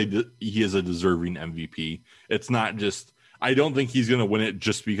he is a deserving MVP. It's not just, I don't think he's going to win it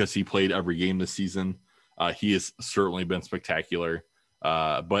just because he played every game this season. He has certainly been spectacular.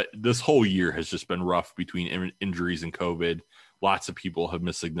 But this whole year has just been rough between injuries and COVID. Lots of people have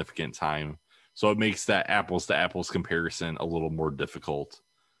missed significant time. So it makes that apples to apples comparison a little more difficult.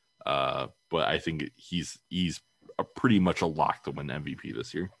 But I think he's pretty much a lock to win MVP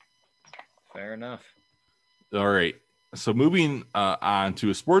this year. Fair enough. All right. So moving on to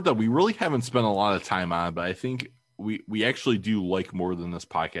a sport that we really haven't spent a lot of time on, but I think we actually do like more than this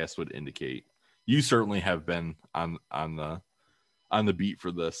podcast would indicate. You certainly have been on the beat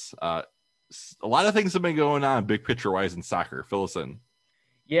for this. A lot of things have been going on big picture wise in soccer. Fill us in.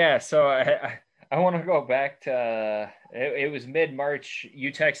 Yeah. So I want to go back to, it was mid-March.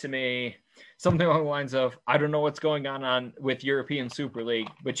 You texted me something along the lines of, I don't know what's going on with European Super League,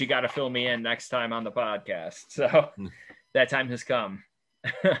 but you got to fill me in next time on the podcast. So that time has come.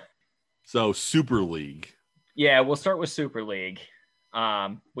 So Super League. Yeah, we'll start with Super League.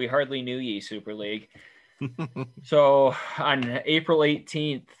 We hardly knew ye, Super League. So on April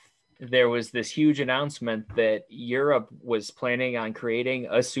 18th, there was this huge announcement that Europe was planning on creating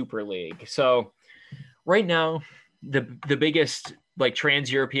a Super League. So right now, the biggest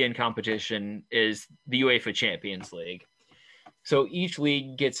trans-European competition is the UEFA Champions League. So each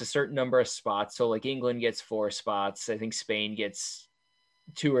league gets a certain number of spots. So England gets 4 spots. I think Spain gets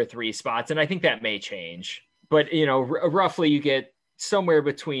 2 or 3 spots. And I think that may change. But, roughly you get somewhere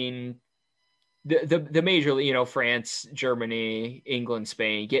between the major, France, Germany, England,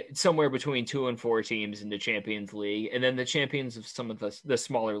 Spain, get somewhere between 2 and 4 teams in the Champions League. And then the champions of some of the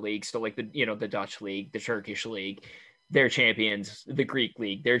smaller leagues. So the Dutch league, the Turkish league, their champions, the Greek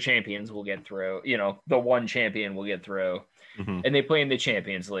league, their champions will get through, the one champion will get through. Mm-hmm. And they play in the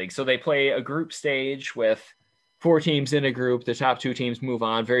Champions League. So they play a group stage with 4 teams in a group. The top 2 teams move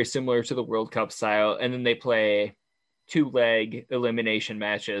on, very similar to the World Cup style. And then they play 2-leg elimination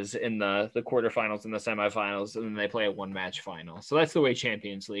matches in the quarterfinals and the semifinals. And then they play a 1-match final. So that's the way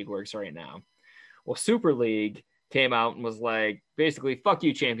Champions League works right now. Well, Super League came out and was like, basically, fuck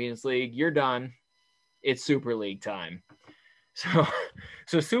you, Champions League. You're done. It's Super League time.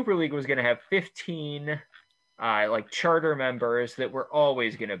 So Super League was going to have 15 charter members that were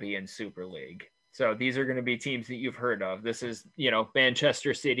always going to be in Super League. So these are going to be teams that you've heard of. This is,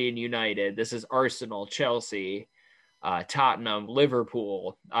 Manchester City and United. This is Arsenal, Chelsea, Tottenham,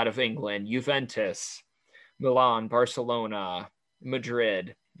 Liverpool out of England, Juventus, Milan, Barcelona,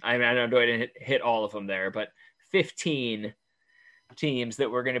 Madrid. I mean, I don't know, I didn't hit all of them there, but 15 teams that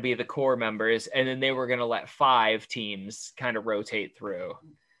were going to be the core members, and then they were going to let 5 teams kind of rotate through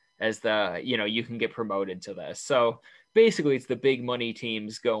as you can get promoted to this. So basically it's the big money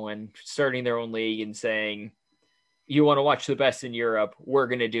teams starting their own league and saying, you want to watch the best in Europe, we're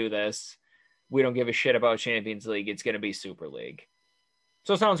going to do this. We don't give a shit about Champions League. It's going to be Super League.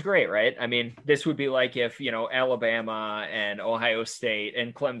 So it sounds great, right? I mean, this would be like if, Alabama and Ohio State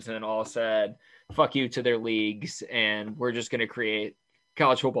and Clemson all said, fuck you to their leagues, and we're just going to create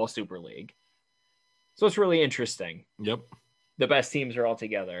College Football Super League. So it's really interesting. Yep. The best teams are all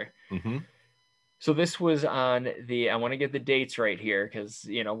together. Mm-hmm. So this was on I want to get the dates right here because,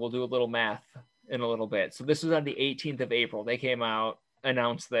 we'll do a little math in a little bit. So this was on the 18th of April. They came out,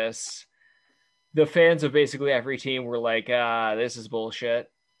 announced this. The fans of basically every team were like, this is bullshit,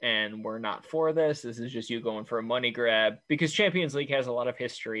 and we're not for this. This is just you going for a money grab, because Champions League has a lot of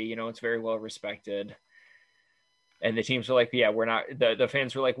history. It's very well respected. And the teams were like, yeah, we're not, the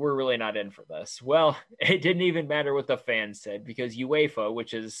fans were like, we're really not in for this. Well, it didn't even matter what the fans said, because UEFA,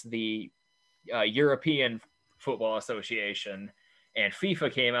 which is the European Football Association, and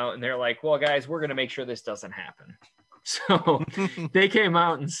FIFA came out and they're like, well, guys, we're going to make sure this doesn't happen. So they came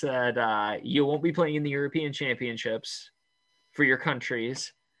out and said, you won't be playing in the European Championships for your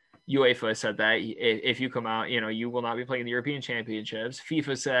countries. UEFA said that if you come out, you will not be playing the European Championships.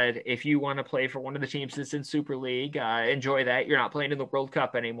 FIFA said, if you want to play for one of the teams that's in Super League, enjoy that. You're not playing in the World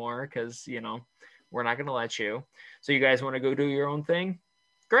Cup anymore because, we're not going to let you. So you guys want to go do your own thing?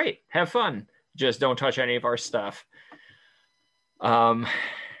 Great. Have fun. Just don't touch any of our stuff. So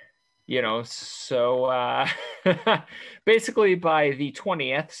basically by the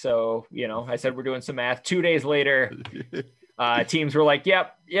 20th, so, I said we're doing some math. 2 days later, teams were like, yeah,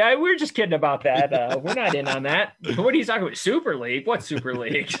 we're just kidding about that. We're not in on that. What are you talking about? Super League? What Super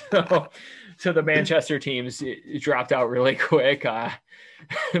League? So the Manchester teams dropped out really quick.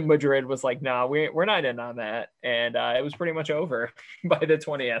 Madrid was like, no, we're not in on that. And it was pretty much over by the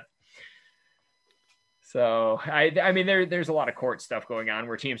 20th. So, I mean, there's a lot of court stuff going on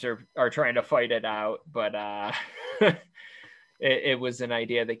where teams are trying to fight it out, but it was an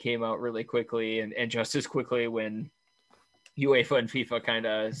idea that came out really quickly and just as quickly when UEFA and FIFA kind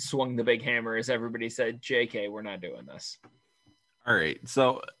of swung the big hammer as everybody said, JK, we're not doing this. All right.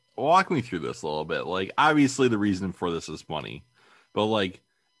 So walk me through this a little bit. Like, obviously the reason for this is money, but like,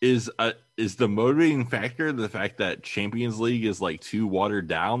 is the motivating factor the fact that Champions League is like too watered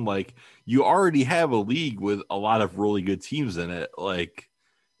down? Like, you already have a league with a lot of really good teams in it. Like,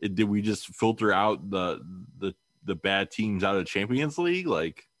 did we just filter out the bad teams out of Champions League?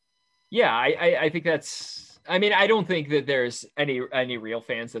 Like, yeah, I think that's, I mean, I don't think that there's any real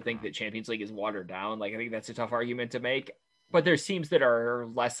fans that think that Champions League is watered down. Like, I think that's a tough argument to make, but there's teams that are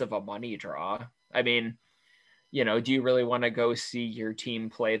less of a money draw. I mean, do you really want to go see your team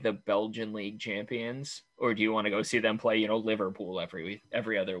play the Belgian League champions, or do you want to go see them play, Liverpool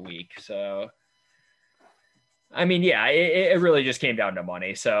every other week? So, I mean, yeah, it really just came down to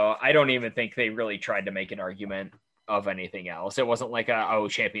money. So I don't even think they really tried to make an argument of anything else. It wasn't like,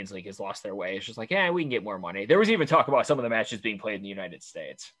 Champions League has lost their way. It's just like, yeah, we can get more money. There was even talk about some of the matches being played in the United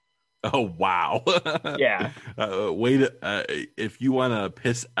States. Oh, wow. Yeah. If you want to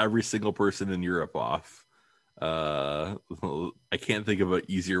piss every single person in Europe off, I can't think of an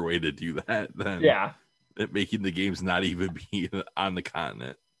easier way to do that than making the games not even be on the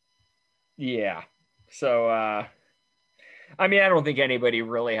continent. Yeah. So, I mean, I don't think anybody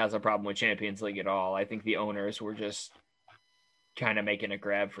really has a problem with Champions League at all. I think the owners were just kind of making a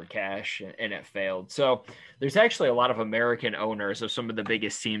grab for cash, and it failed. So there's actually a lot of American owners of some of the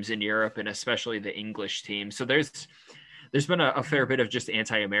biggest teams in Europe, and especially the English teams. So there's been a fair bit of just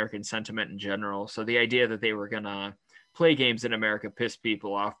anti-American sentiment in general. So the idea that they were going to play games in America pissed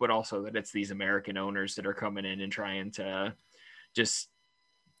people off, but also that it's these American owners that are coming in and trying to just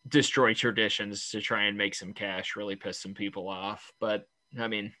destroy traditions to try and make some cash really pissed some people off. But I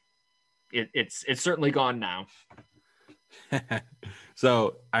mean, it's certainly gone now.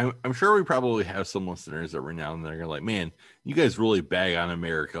 So I'm sure we probably have some listeners every now and then are like, man, you guys really bag on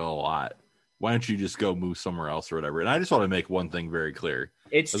America a lot. Why don't you just go move somewhere else or whatever? And I just want to make one thing very clear.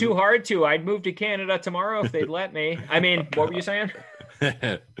 It's too hard to. I'd move to Canada tomorrow if they'd let me. I mean, what were you saying?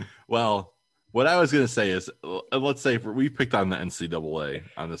 Well, what I was going to say is, let's say we picked on the NCAA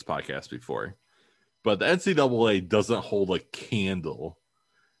on this podcast before, but the NCAA doesn't hold a candle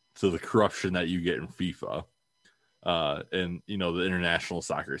to the corruption that you get in FIFA and, the international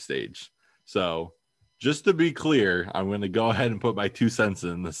soccer stage. So just to be clear, I'm going to go ahead and put my 2 cents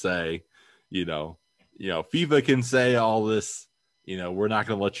in to say, FIFA can say all this, we're not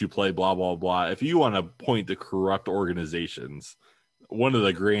going to let you play blah, blah, blah. If you want to point to corrupt organizations, one of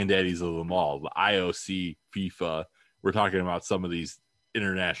the granddaddies of them all, the IOC, FIFA, we're talking about some of these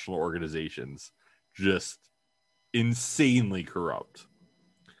international organizations, just insanely corrupt.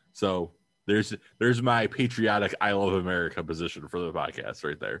 So there's my patriotic I love America position for the podcast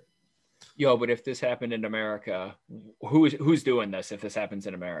right there. Yo, but if this happened in America, who's doing this if this happens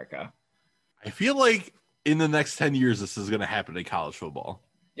in America? I feel like in the next 10 years, this is going to happen in college football.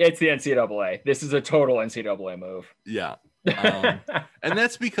 It's the NCAA. This is a total NCAA move. Yeah. And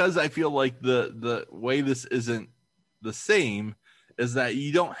that's because I feel like the way this isn't the same is that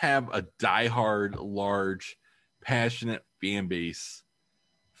you don't have a diehard, large, passionate fan base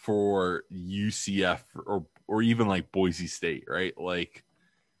for UCF or even like Boise State, right? Like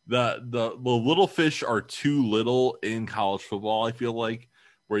the little fish are too little in college football, I feel like,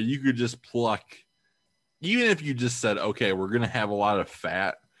 where you could just pluck, even if you just said, okay, we're going to have a lot of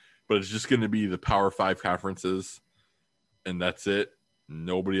fat, but it's just going to be the Power 5 conferences, and that's it.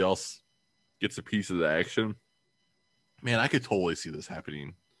 Nobody else gets a piece of the action. Man, I could totally see this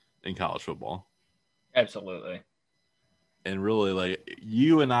happening in college football. Absolutely. And really, like,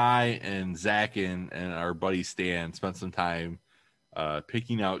 you and I and Zach and our buddy Stan spent some time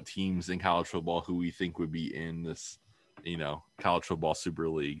picking out teams in college football who we think would be in this, college football Super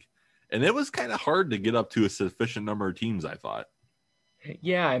League. And it was kind of hard to get up to a sufficient number of teams, I thought.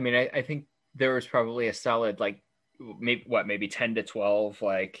 Yeah, I mean, I think there was probably a solid, like, maybe 10 to 12.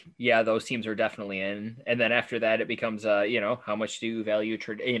 Like, yeah, those teams are definitely in. And then after that, it becomes, how much do you value,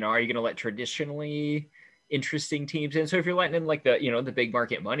 are you going to let traditionally interesting teams in? So if you're letting in like the big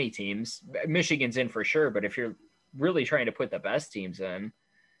market money teams, Michigan's in for sure. But if you're really trying to put the best teams in,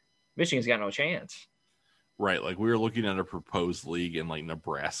 Michigan's got no chance. Right. Like we were looking at a proposed league and like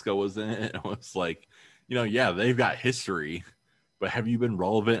Nebraska was in it. It was like, yeah, they've got history, but have you been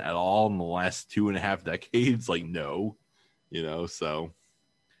relevant at all in the last 2.5 decades? Like, no, so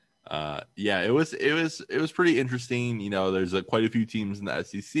yeah, it was pretty interesting. There's quite a few teams in the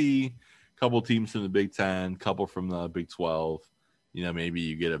SEC, couple teams from the Big Ten, couple from the Big 12. Maybe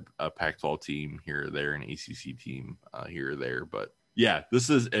you get a Pac-12 team here or there, an ACC team here or there. But yeah,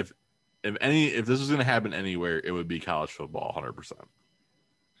 this is if this was going to happen anywhere, it would be college football, 100%.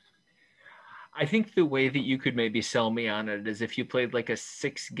 I think the way that you could maybe sell me on it is if you played like a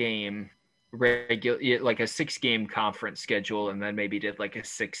 6-game conference schedule, and then maybe did like a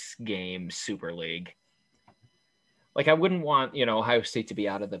 6-game Super League. Like, I wouldn't want, Ohio State to be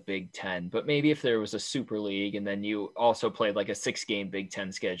out of the Big Ten, but maybe if there was a Super League and then you also played like a 6-game Big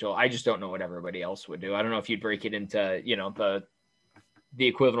Ten schedule, I just don't know what everybody else would do. I don't know if you'd break it into, the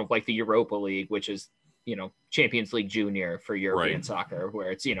equivalent of like the Europa League, which is, Champions League Junior for European soccer,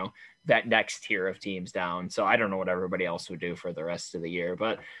 where it's, that next tier of teams down. So I don't know what everybody else would do for the rest of the year.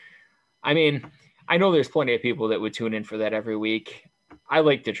 But I mean, I know there's plenty of people that would tune in for that every week. I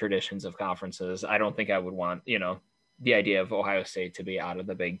like the traditions of conferences. I don't think I would want, the idea of Ohio State to be out of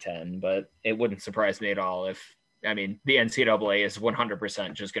the Big Ten, but it wouldn't surprise me at all if, the NCAA is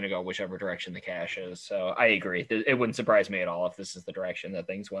 100% just going to go whichever direction the cash is. So I agree. It wouldn't surprise me at all if this is the direction that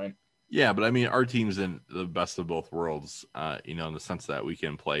things went. Yeah, but our team's in the best of both worlds, in the sense that we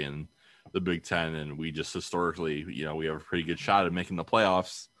can play in the Big Ten, and we just historically, we have a pretty good shot at making the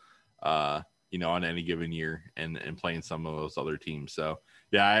playoffs, on any given year and playing some of those other teams. So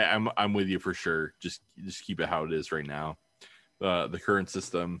yeah, I'm with you for sure. Just keep it how it is right now. The current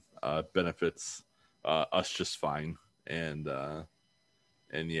system benefits us just fine, and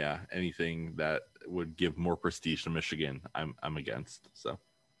yeah, anything that would give more prestige to Michigan, I'm against. So.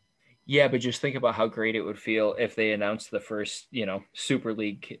 Yeah, but just think about how great it would feel if they announced the first, Super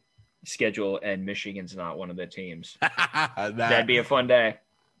League schedule and Michigan's not one of the teams. That'd be a fun day.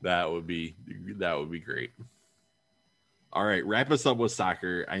 That would be great. All right, wrap us up with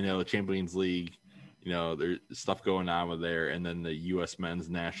soccer. I know the Champions League, there's stuff going on with there, and then the U.S. men's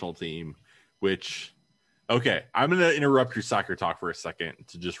national team, which, okay, I'm going to interrupt your soccer talk for a second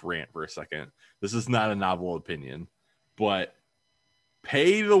to just rant for a second. This is not a novel opinion, but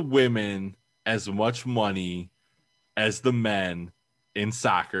pay the women as much money as the men in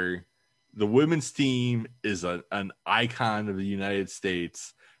soccer. The women's team is an icon of the United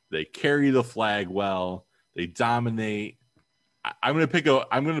States. They carry the flag well. They dominate. I'm gonna pick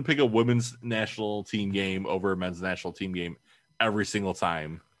a women's national team game over a men's national team game every single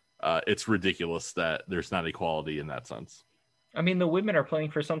time. It's ridiculous that there's not equality in that sense. I mean, the women are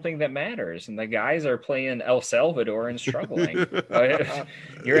playing for something that matters, and the guys are playing El Salvador and struggling.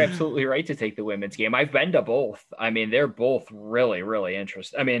 You're absolutely right to take the women's game. I've been to both. I mean, they're both really, really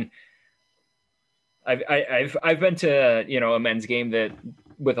interesting. I mean, I've been to a men's game that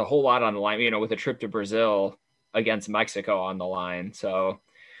with a whole lot on the line. With a trip to Brazil against Mexico on the line. So,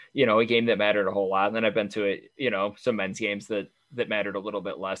 a game that mattered a whole lot. And then I've been to some men's games that mattered a little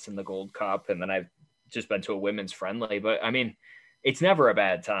bit less in the Gold Cup, and then I've just been to a women's friendly. But I mean, it's never a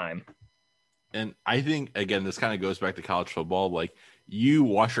bad time. And I think, again, this kind of goes back to college football. Like, you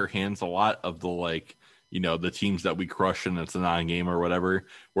wash your hands a lot of the the teams that we crush and it's a non-game or whatever.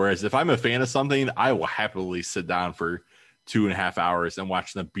 Whereas if I'm a fan of something, I will happily sit down for 2.5 hours and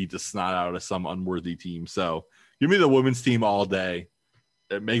watch them beat the snot out of some unworthy team. So give me the women's team all day.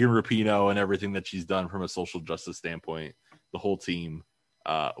 Megan Rapinoe and everything that she's done from a social justice standpoint, the whole team,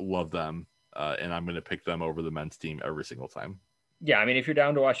 love them. And I'm going to pick them over the men's team every single time. Yeah, I mean, if you're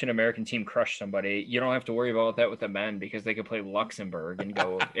down to watch an American team crush somebody, you don't have to worry about that with the men because they could play Luxembourg and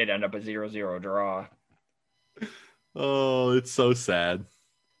it end up a 0-0 draw. Oh, it's so sad.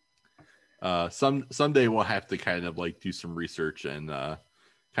 Someday we'll have to kind of do some research and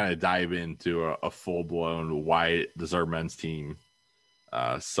kind of dive into a full blown why does our men's team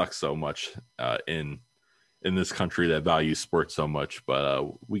suck so much in this country that values sports so much, but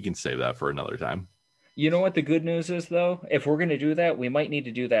we can save that for another time. You know what the good news is, though? If we're going to do that, we might need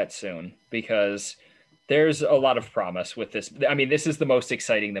to do that soon because there's a lot of promise with this. I mean, this is the most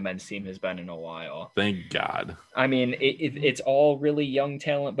exciting the men's team has been in a while. Thank God. I mean, it's all really young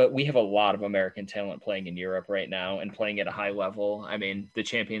talent, but we have a lot of American talent playing in Europe right now and playing at a high level. I mean, the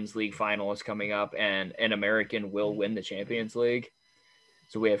Champions League final is coming up, and an American will win the Champions League.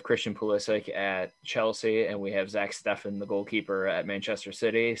 So we have Christian Pulisic at Chelsea, and we have Zach Steffen, the goalkeeper, at Manchester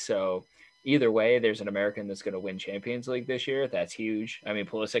City. So either way, there's an American that's going to win Champions League this year. That's huge. I mean,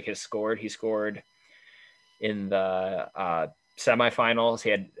 Pulisic has scored. He scored in the semifinals. He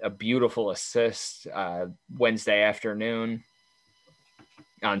had a beautiful assist Wednesday afternoon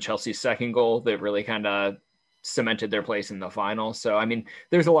on Chelsea's second goal that really kind of cemented their place in the final. So, I mean,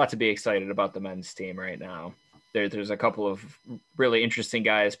 there's a lot to be excited about the men's team right now. There's a couple of really interesting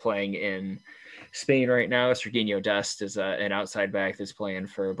guys playing in Spain right now. Serginho Dest is an outside back that's playing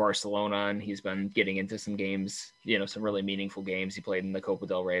for Barcelona, and he's been getting into some games, some really meaningful games. He played in the Copa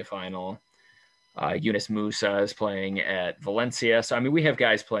del Rey final. Yunus Musa is playing at Valencia. So, I mean, we have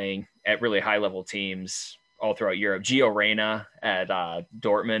guys playing at really high-level teams all throughout Europe. Gio Reyna at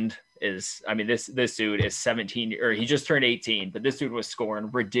Dortmund is, I mean, this dude is 17, or he just turned 18, but this dude was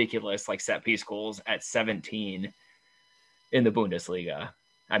scoring ridiculous, set-piece goals at 17 in the Bundesliga.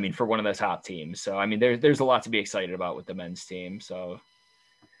 I mean, for one of the top teams. So, I mean, there's a lot to be excited about with the men's team. So,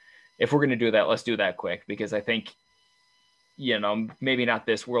 if we're going to do that, let's do that quick because I think, maybe not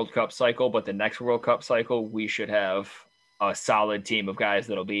this World Cup cycle, but the next World Cup cycle, we should have a solid team of guys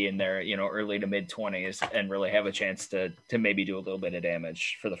that'll be in their, early to mid 20s and really have a chance to maybe do a little bit of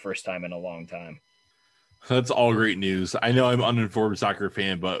damage for the first time in a long time. That's all great news. I know I'm an uninformed soccer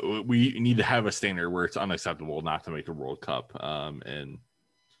fan, but we need to have a standard where it's unacceptable not to make the World Cup. And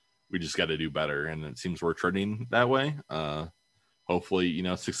we just got to do better. And it seems we're trending that way. Hopefully,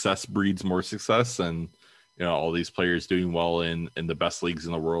 success breeds more success, and all these players doing well in the best leagues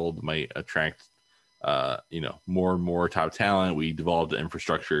in the world might attract, more and more top talent. We develop the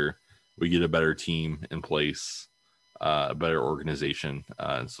infrastructure. We get a better team in place, a better organization.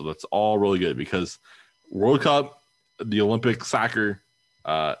 And so that's all really good because World Cup, the Olympic soccer,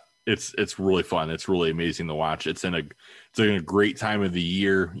 it's really fun. It's really amazing to watch. It's in a great time of the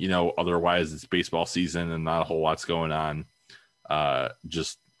year. Otherwise it's baseball season and not a whole lot's going on.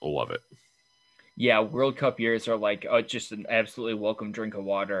 Just love it. Yeah, World Cup years are just an absolutely welcome drink of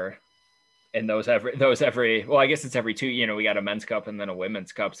water. And those every well, I guess it's every two, we got a men's cup and then a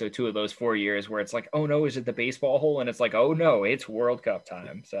women's cup. So 2 of those 4 years where it's oh no, is it the baseball hole? And it's oh no, it's World Cup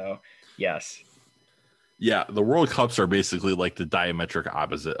time. So yes. Yeah, the World Cups are basically the diametric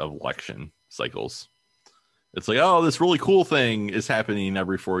opposite of election cycles. It's oh, this really cool thing is happening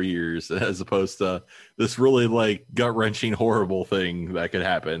every 4 years as opposed to this really gut-wrenching, horrible thing that could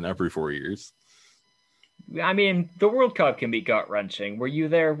happen every 4 years. I mean, the World Cup can be gut-wrenching. Were you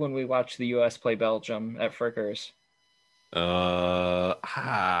there when we watched the U.S. play Belgium at Frickers?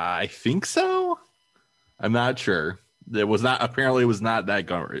 I think so. I'm not sure. It was not that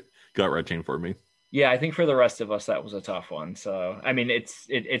gut-wrenching for me. Yeah, I think for the rest of us, that was a tough one. So, I mean,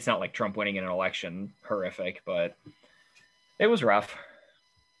 it's not like Trump winning an election horrific, but it was rough.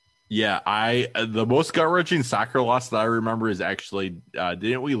 Yeah, the most gut-wrenching soccer loss that I remember is actually,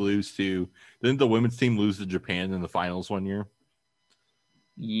 didn't the women's team lose to Japan in the finals one year?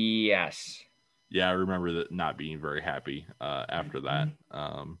 Yes. Yeah, I remember that not being very happy after that.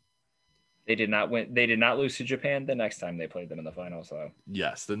 They did not win. They did not lose to Japan the next time they played them in the finals, though.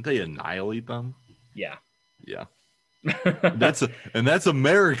 Yes, didn't they annihilate them? Yeah. Yeah. That's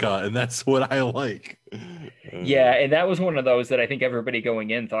America, and that's what I like. Yeah, and that was one of those that I think everybody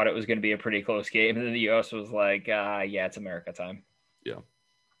going in thought it was going to be a pretty close game, and then the U.S. was like, "Yeah, it's America time." Yeah.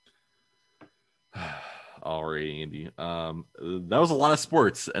 All right, Andy. That was a lot of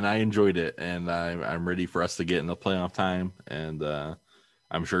sports, and I enjoyed it, and I'm ready for us to get in the playoff time, and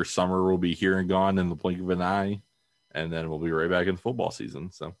I'm sure summer will be here and gone in the blink of an eye, and then we'll be right back in football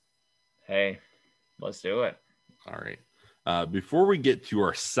season. So, hey, let's do it. all right. Before we get to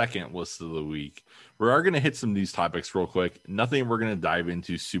our second list of the week, we are going to hit some news topics real quick. Nothing we're going to dive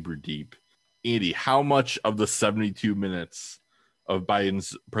into super deep. Andy, how much of the 72 minutes of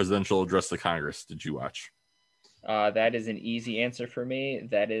Biden's presidential address to Congress did you watch? That is an easy answer for me.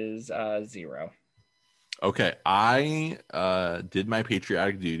 That is 0. Okay, I did my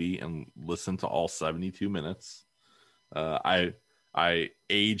patriotic duty and listened to all 72 minutes. I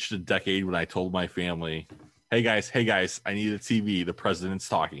aged a decade when I told my family, hey guys, I need a TV. The president's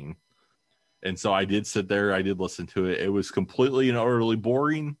talking. And so I did sit there. I did listen to it. It was completely and utterly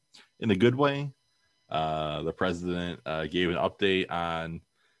boring in a good way. The president gave an update on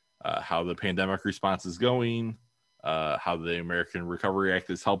how the pandemic response is going, how the American Recovery Act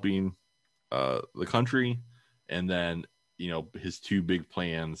is helping the country, and then his two big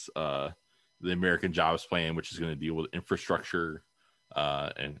plans, the American Jobs Plan, which is going to deal with infrastructure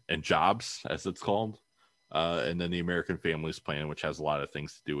and jobs, as it's called, and then the American Families Plan, which has a lot of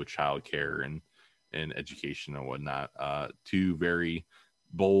things to do with childcare and education and whatnot. Two very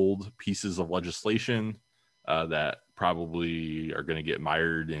bold pieces of legislation that probably are going to get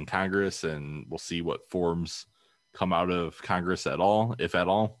mired in Congress, and we'll see what forms come out of Congress at all, if at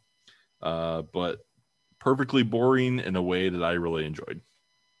all. But perfectly boring in a way that I really enjoyed.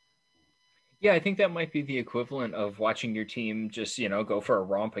 Yeah, I think that might be the equivalent of watching your team just, go for a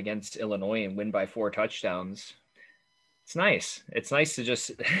romp against Illinois and win by 4 touchdowns. It's nice. It's nice to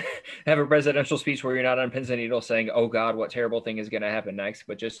just have a presidential speech where you're not on pins and needles saying, oh God, what terrible thing is going to happen next,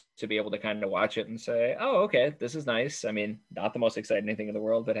 but just to be able to kind of watch it and say, oh, okay, this is nice. I mean, not the most exciting thing in the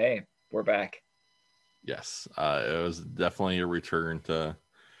world, but hey, we're back. Yes, it was definitely a return to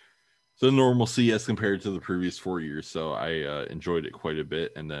normalcy as compared to the previous 4 years. So I enjoyed it quite a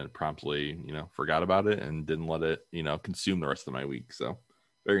bit, and then promptly, forgot about it and didn't let it, consume the rest of my week. So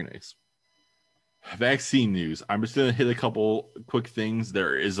very nice. Vaccine news. I'm just going to hit a couple quick things.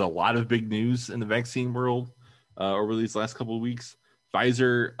 There is a lot of big news in the vaccine world over these last couple of weeks.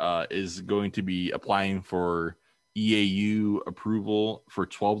 Pfizer is going to be applying for EAU approval for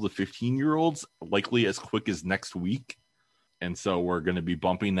 12 to 15-year-olds, likely as quick as next week. And so we're going to be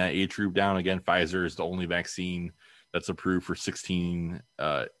bumping that age group down. Again, Pfizer is the only vaccine that's approved for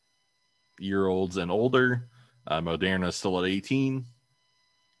 16-year-olds and older. Moderna is still at 18.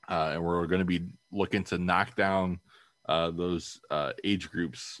 And we're going to be looking to knock down those age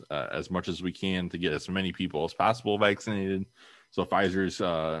groups as much as we can to get as many people as possible vaccinated. So Pfizer's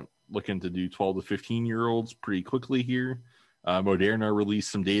looking to do 12 to 15-year-olds pretty quickly here. Moderna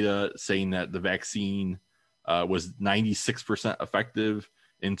released some data saying that the vaccine was 96% effective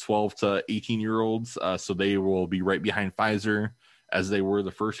in 12 to 18-year-olds. So they will be right behind Pfizer as they were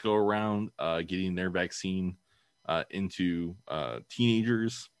the first go around getting their vaccine into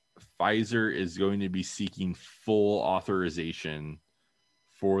teenagers. Pfizer is going to be seeking full authorization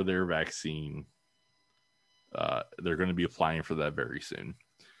for their vaccine. They're going to be applying for that very soon.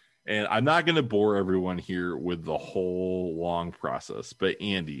 And I'm not going to bore everyone here with the whole long process, but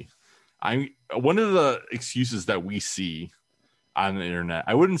Andy, one of the excuses that we see on the internet,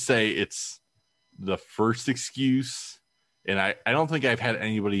 I wouldn't say it's the first excuse, and I don't think I've had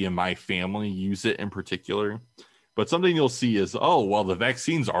anybody in my family use it in particular, but something you'll see is, oh, well, the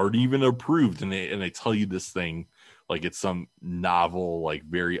vaccine's already even approved, and they tell you this thing like it's some novel, like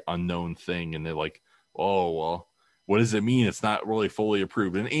very unknown thing, and they're like, oh, well, what does it mean? It's not really fully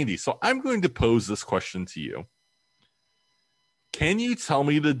approved. And Andy, so I'm going to pose this question to you. Can you tell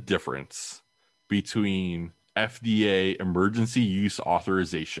me the difference between FDA emergency use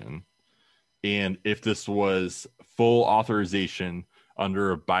authorization and if this was full authorization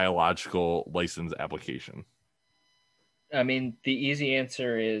under a biological license application? I mean, the easy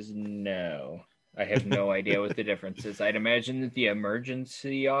answer is no. I have no idea what the difference is. I'd imagine that the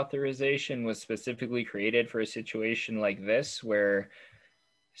emergency authorization was specifically created for a situation like this where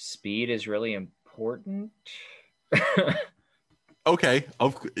speed is really important. Okay.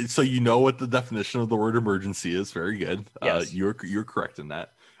 So you know what the definition of the word emergency is. Very good. Yes. You're correct in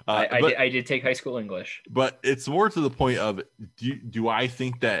that. I did take high school English. But it's more to the point of do I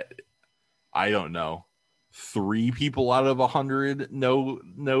think that, I don't know, 3 people out of 100 know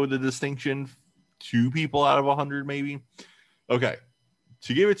the distinction? 2 people out of 100 maybe? Okay.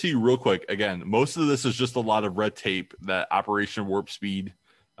 To give it to you real quick, again, most of this is just a lot of red tape that Operation Warp Speed,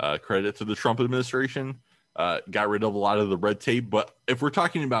 credit to the Trump administration, got rid of a lot of the red tape. But if we're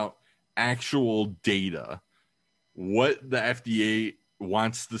talking about actual data, what the FDA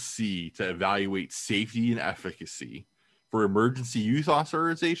wants to see to evaluate safety and efficacy for emergency use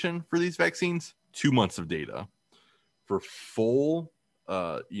authorization for these vaccines, 2 months of data. For full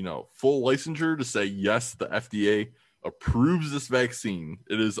licensure to say, yes, the FDA approves this vaccine,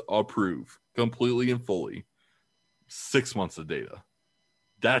 it is approved completely and fully, 6 months of data.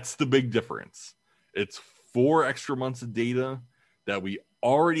 That's the big difference. It's 4 extra months of data that we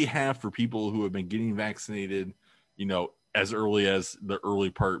already have for people who have been getting vaccinated, as early as the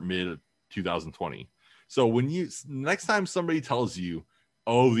early part, mid 2020. So when next time somebody tells you,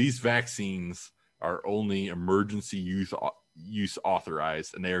 oh, these vaccines are only emergency use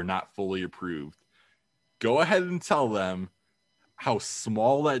authorized and they are not fully approved, go ahead and tell them how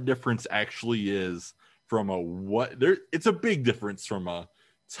small that difference actually is from it's a big difference from a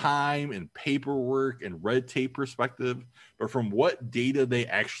time and paperwork and red tape perspective, but from what data they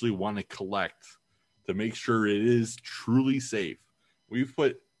actually want to collect to make sure it is truly safe. We've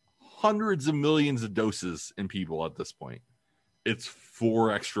put hundreds of millions of doses in people at this point. It's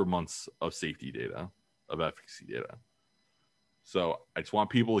 4 extra months of safety data, of efficacy data. So I just want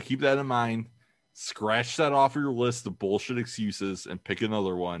people to keep that in mind. Scratch that off your list of bullshit excuses and pick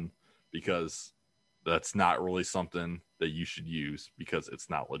another one, because that's not really something that you should use, because it's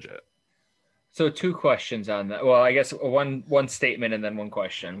not legit. So 2 questions on that. Well, I guess one statement and then 1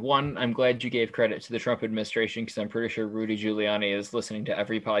 question. 1, I'm glad you gave credit to the Trump administration, because I'm pretty sure Rudy Giuliani is listening to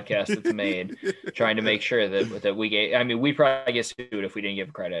every podcast that's made, trying to make sure that we gave. I mean, we probably get sued if we didn't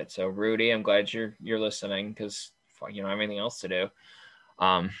give credit. So Rudy, I'm glad you're listening, because everything else to do.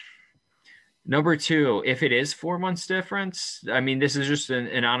 Number 2, if it is 4 months difference, I mean, this is just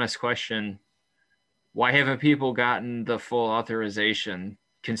an honest question. Why haven't people gotten the full authorization,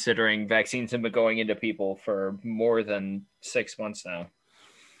 considering vaccines have been going into people for more than 6 months now?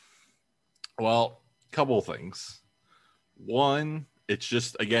 Well, a couple of things. 1, it's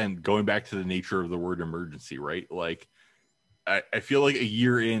just, again, going back to the nature of the word emergency, right? Like, I feel like a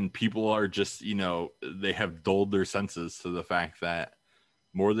year in, people are just, they have dulled their senses to the fact that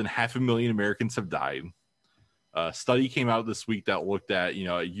more than 500,000 Americans have died. A study came out this week that looked at,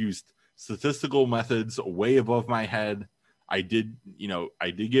 it used statistical methods way above my head. I did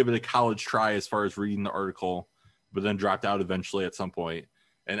give it a college try as far as reading the article, but then dropped out eventually at some point,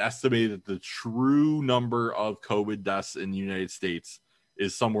 and estimated that the true number of COVID deaths in the United States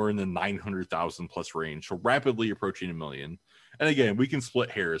is somewhere in the 900,000 plus range, so rapidly approaching 1 million. And again, we can split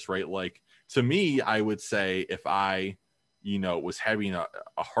hairs, right? Like, to me, I would say if I, was having a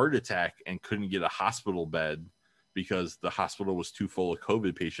heart attack and couldn't get a hospital bed because the hospital was too full of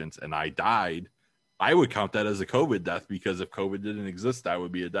COVID patients and I died, I would count that as a COVID death, because if COVID didn't exist, that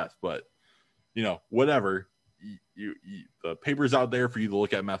would be a death. But, whatever. The paper's out there for you to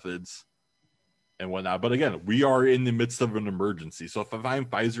look at methods and whatnot. But again, we are in the midst of an emergency. So if I'm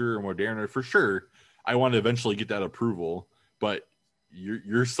Pfizer or Moderna, for sure, I want to eventually get that approval. But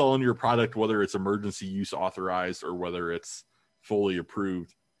you're selling your product, whether it's emergency use authorized or whether it's fully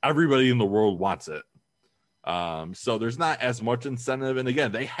approved. Everybody in the world wants it. So there's not as much incentive. And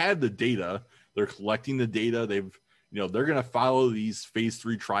again, they had the data. They're collecting the data. They're going to follow these phase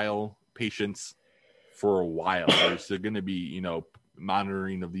 3 trial patients for a while. There's going to be,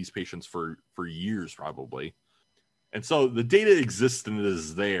 monitoring of these patients for years probably. And so the data exists and it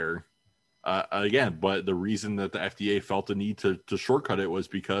is there. Again, but the reason that the FDA felt the need to shortcut it was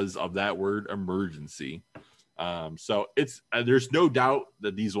because of that word emergency. So there's no doubt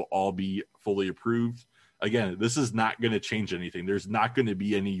that these will all be fully approved. Again, this is not going to change anything. There's not going to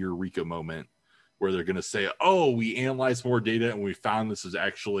be any eureka moment where they're going to say, oh, we analyzed more data and we found this is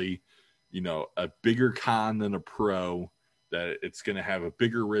actually, a bigger con than a pro, that it's going to have a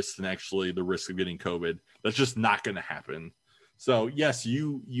bigger risk than actually the risk of getting COVID. That's just not going to happen. So yes,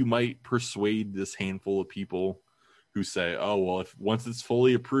 you might persuade this handful of people who say, oh, well, if once it's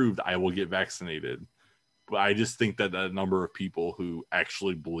fully approved, I will get vaccinated. But I just think that the number of people who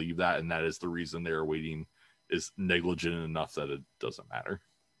actually believe that, and that is the reason they're waiting, is negligent enough that it doesn't matter.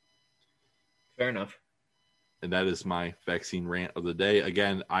 Fair enough. And that is my vaccine rant of the day.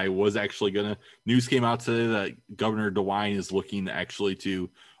 Again, I was actually news came out today that Governor DeWine is looking actually to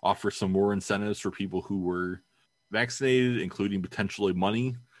offer some more incentives for people who were vaccinated, including potentially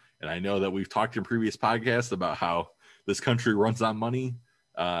money. And I know that we've talked in previous podcasts about how this country runs on money,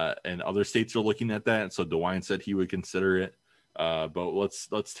 and other states are looking at that. And so DeWine said he would consider it. But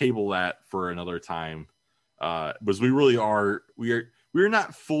let's table that for another time, because we're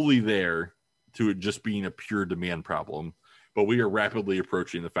not fully there to it just being a pure demand problem, but we are rapidly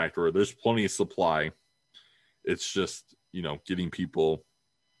approaching the fact where there's plenty of supply. It's just, getting people,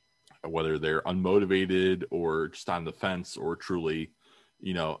 whether they're unmotivated or just on the fence or truly,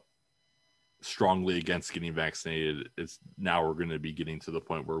 strongly against getting vaccinated. Now we're going to be getting to the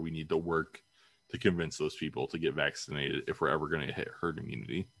point where we need to work to convince those people to get vaccinated if we're ever going to hit herd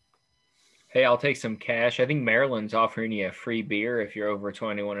immunity. Hey, I'll take some cash. I think Maryland's offering you a free beer if you're over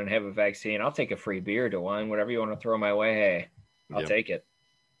 21 and have a vaccine. I'll take a free beer, DeWine. Whatever you want to throw my way, hey, I'll take it.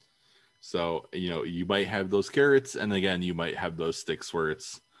 So, you might have those carrots, and again, you might have those sticks where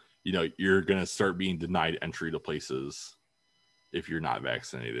it's, you're going to start being denied entry to places if you're not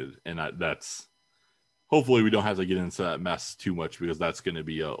vaccinated. And that's, hopefully we don't have to get into that mess too much, because that's going to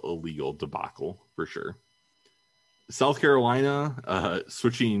be a legal debacle for sure. South Carolina,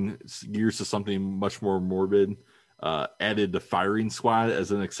 switching gears to something much more morbid, added the firing squad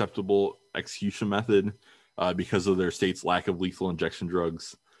as an acceptable execution method because of their state's lack of lethal injection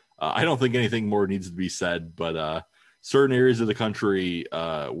drugs. I don't think anything more needs to be said, but certain areas of the country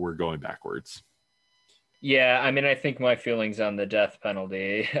were going backwards. Yeah, I mean, I think my feelings on the death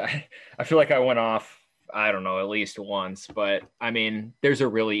penalty, I feel like I went off, I don't know, at least once, but I mean, there's a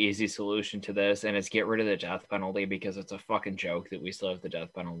really easy solution to this, and it's get rid of the death penalty, because it's a fucking joke that we still have the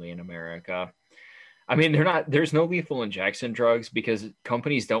death penalty in America. I mean, there's no lethal injection drugs because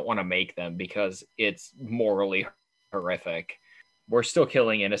companies don't want to make them because it's morally horrific. We're still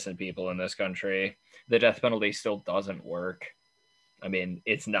killing innocent people in this country. The death penalty still doesn't work. I mean,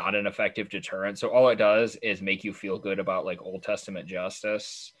 it's not an effective deterrent. So all it does is make you feel good about like Old Testament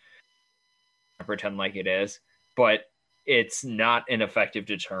justice, pretend like it is, but it's not an effective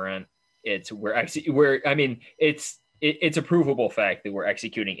deterrent. It's it's a provable fact that we're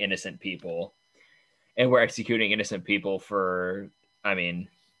executing innocent people, and we're executing innocent people for, I mean,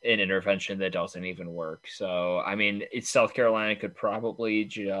 an intervention that doesn't even work. So, I mean, South Carolina could probably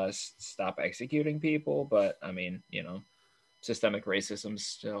just stop executing people, but I mean, systemic racism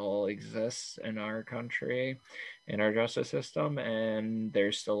still exists in our country, in our justice system, and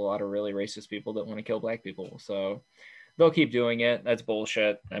there's still a lot of really racist people that want to kill black people. So they'll keep doing it. That's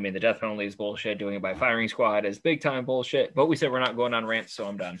bullshit. I mean, the death penalty is bullshit. Doing it by firing squad is big time bullshit. But we said we're not going on rants, so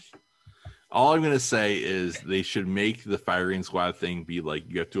I'm done. All I'm going to say is they should make the firing squad thing be like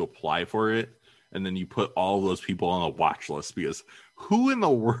you have to apply for it, and then you put all those people on a watch list, because who in the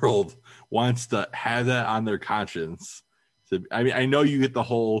world wants to have that on their conscience? I mean, I know you get the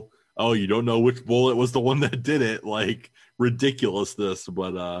whole, oh, you don't know which bullet was the one that did it, like ridiculousness,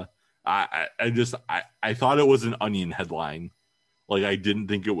 but I thought it was an Onion headline. Like, I didn't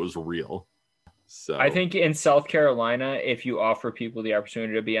think it was real. So I think in South Carolina, if you offer people the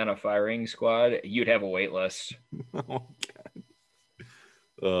opportunity to be on a firing squad, you'd have a wait list. Oh, God.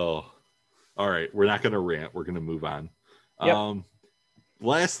 Oh, all right. We're not going to rant. We're going to move on. Yep.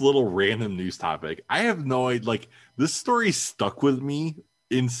 Last little random news topic. I have no idea. Like, this story stuck with me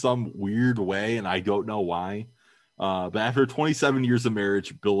in some weird way, and I don't know why. But after 27 years of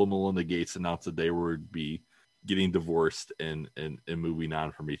marriage, Bill and Melinda Gates announced that they would be getting divorced and moving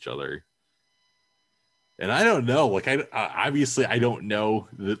on from each other. And I don't know. Like, obviously I don't know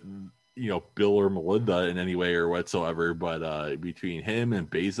that, Bill or Melinda in any way or whatsoever. But between him and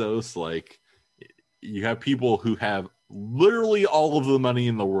Bezos, like, you have people who have literally all of the money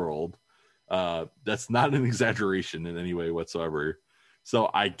in the world. That's not an exaggeration in any way whatsoever. So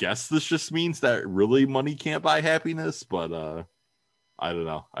I guess this just means that really money can't buy happiness, but I don't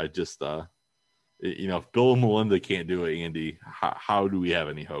know. I just if Bill and Melinda can't do it, Andy, how do we have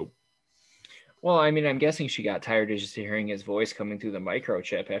any hope? Well, I mean, I'm guessing she got tired of just hearing his voice coming through the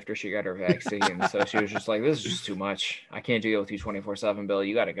microchip after she got her vaccine. So she was just like, this is just too much. I can't deal with you 24/7, Bill.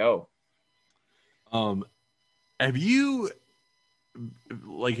 You got to go. Have you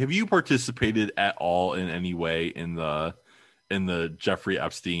participated at all in any way in the Jeffrey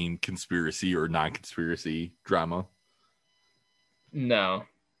Epstein conspiracy or non-conspiracy drama? No.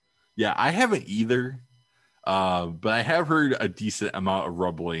 Yeah, I haven't either. But I have heard a decent amount of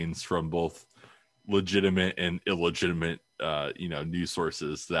rumblings from both legitimate and illegitimate news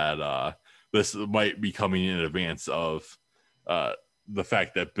sources that this might be coming in advance of the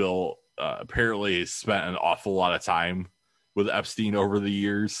fact that Bill apparently spent an awful lot of time with Epstein over the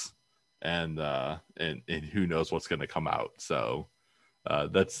years, and who knows what's going to come out. So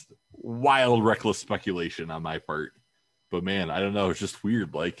that's wild, reckless speculation on my part. But man, I don't know. It's just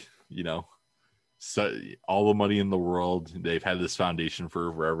weird. Like, so all the money in the world, they've had this foundation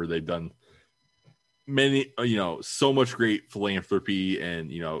for forever. They've done many, so much great philanthropy and,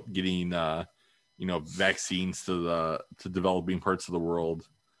 getting, vaccines to developing parts of the world.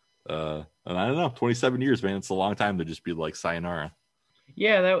 And I don't know, 27 years, man. It's a long time to just be like, sayonara.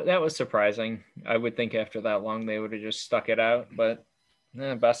 Yeah, that was surprising. I would think after that long, they would have just stuck it out, but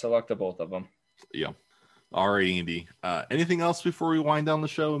best of luck to both of them. Yeah. All right, Andy. Anything else before we wind down the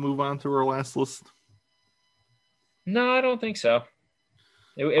show and move on to our last list? No, I don't think so.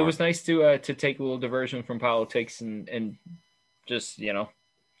 It was nice to take a little diversion from politics and just,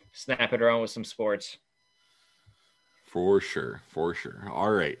 snap it around with some sports. For sure.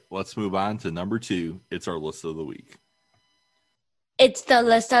 All right, let's move on to number 2. It's our list of the week. It's the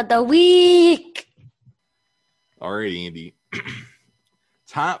list of the week. All right, Andy.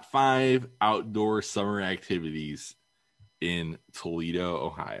 Top 5 outdoor summer activities in Toledo,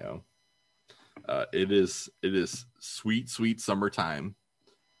 Ohio. It is sweet summertime,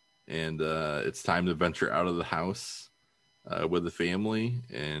 and it's time to venture out of the house with the family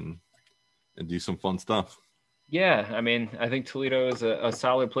and do some fun stuff. Yeah, I mean, I think Toledo is a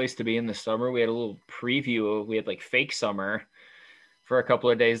solid place to be in the summer. We had a little preview. We had like fake summer for a couple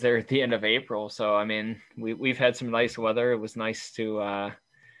of days there at the end of April. So, I mean, we've had some nice weather. It was nice to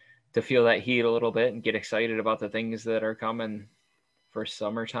feel that heat a little bit and get excited about the things that are coming for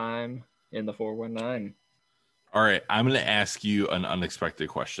summertime in the 419. All right, I'm going to ask you an unexpected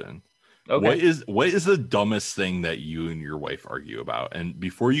question. Okay. What is the dumbest thing that you and your wife argue about? And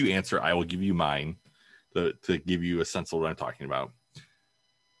before you answer, I will give you mine to give you a sense of what I'm talking about.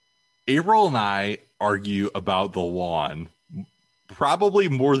 April and I argue about the lawn probably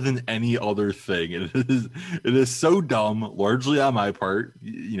more than any other thing. It is so dumb, largely on my part.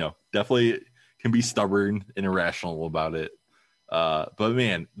 Definitely can be stubborn and irrational about it. But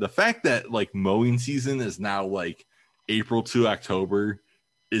man, the fact that like mowing season is now like April to October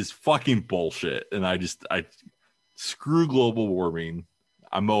is fucking bullshit. And I screw global warming.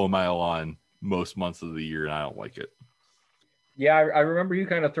 I'm mowing my lawn most months of the year and I don't like it. Yeah, I remember you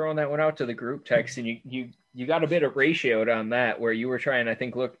kind of throwing that one out to the group text, and you got a bit of ratioed on that, where you were trying, I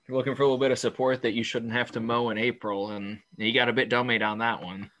think, looking for a little bit of support that you shouldn't have to mow in April, and you got a bit dummied on that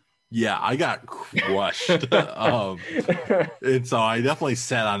one. Yeah, I got crushed. And so I definitely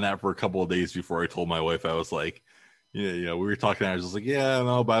sat on that for a couple of days before I told my wife. I was like, we were talking. I was just like, yeah,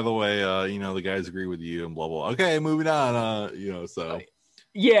 no, by the way, the guys agree with you and blah, blah. Okay, moving on. So.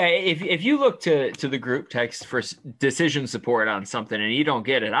 Yeah, if you look to the group text for decision support on something and you don't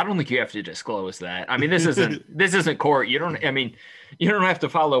get it, I don't think you have to disclose that. I mean, this isn't court. You don't have to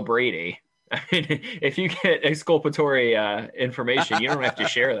follow Brady. I mean, if you get exculpatory information, you don't have to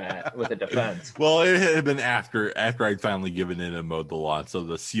share that with the defense. Well, it had been after I'd finally given in and mowed the lawn, so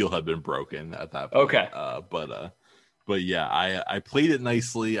the seal had been broken at that point. Okay. But yeah, I played it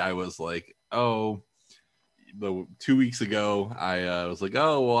nicely. I was like, 2 weeks ago, I was like,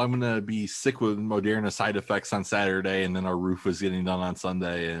 oh, well, I'm going to be sick with Moderna side effects on Saturday. And then our roof was getting done on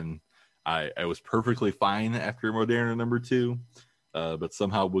Sunday. And I was perfectly fine after Moderna number 2, but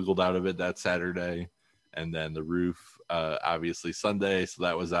somehow wiggled out of it that Saturday. And then the roof, obviously Sunday. So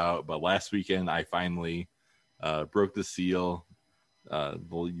that was out. But last weekend, I finally broke the seal.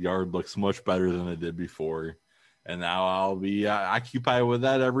 The yard looks much better than it did before. And now I'll be occupied with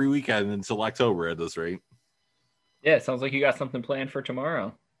that every weekend until October at this rate. Yeah, it sounds like you got something planned for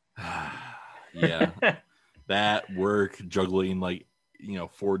tomorrow. Yeah, that work, juggling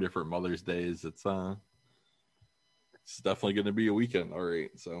 4 different Mother's Days. It's definitely going to be a weekend. All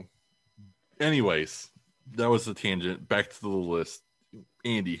right. So, anyways, that was a tangent. Back to the list.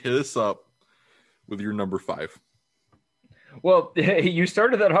 Andy, hit us up with your number 5. Well, you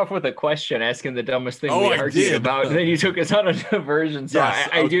started that off with a question, asking the dumbest thing we argued about, and then you took us on a diversion. So yes,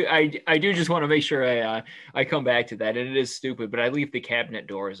 I do just want to make sure I come back to that, and it is stupid, but I leave the cabinet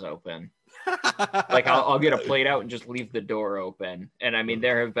doors open. Like I'll get a plate out and just leave the door open. And I mean,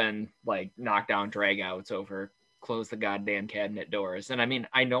 there have been like knockdown dragouts over close the goddamn cabinet doors. And I mean,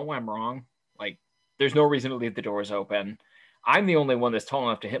 I know I'm wrong. Like, there's no reason to leave the doors open. I'm the only one that's tall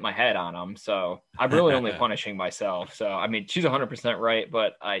enough to hit my head on them. So I'm really only punishing myself. So, I mean, she's 100% right,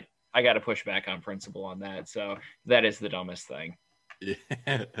 but I got to push back on principle on that. So that is the dumbest thing.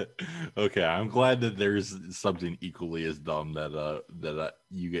 Yeah. Okay. I'm glad that there's something equally as dumb that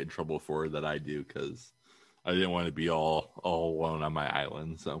you get in trouble for that I do. 'Cause I didn't want to be all alone on my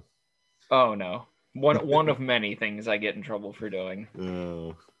island. So Oh no. One of many things I get in trouble for doing.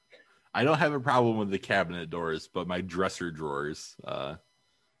 I don't have a problem with the cabinet doors, but my dresser drawers,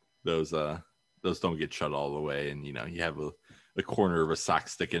 those don't get shut all the way, and you have a corner of a sock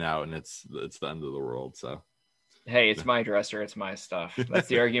sticking out, and it's the end of the world. So, hey, it's my dresser, it's my stuff. That's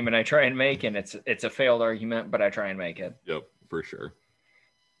the argument I try and make, and it's a failed argument, but I try and make it. Yep, for sure.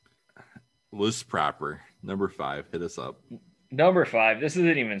 List proper number 5. Hit us up. Number 5. This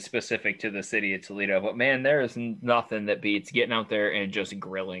isn't even specific to the city of Toledo, but man, there is nothing that beats getting out there and just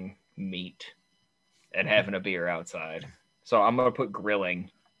grilling meat and having a beer outside. So I'm gonna put grilling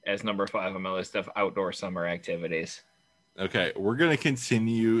as number 5 on my list of outdoor summer activities. Okay, we're gonna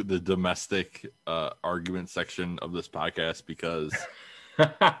continue the domestic argument section of this podcast because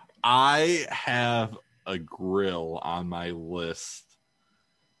I have a grill on my list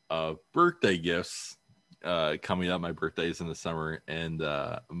of birthday gifts coming up. My birthday is in the summer, and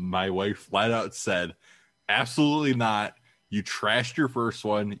my wife flat out said, "Absolutely not. You trashed your first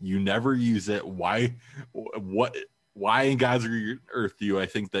one. You never use it. Why in God's earth do I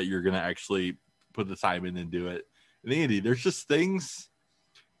think that you're gonna actually put the time in and do it?" And Andy, there's just things,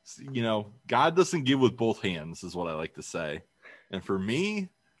 God doesn't give with both hands, is what I like to say. And for me,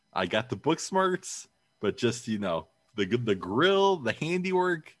 I got the book smarts, but just the grill, the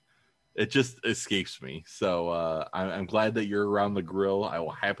handiwork, it just escapes me. So I'm glad that you're around the grill. I will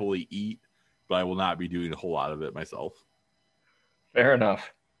happily eat, but I will not be doing a whole lot of it myself. Fair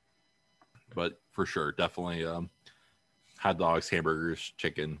enough. But for sure, definitely hot dogs, hamburgers,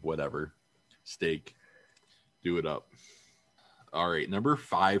 chicken, whatever, steak, do it up. All right, number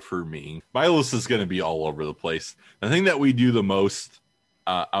 5 for me. My list is going to be all over the place. The thing that we do the most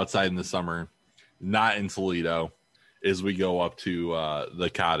outside in the summer, not in Toledo, is we go up to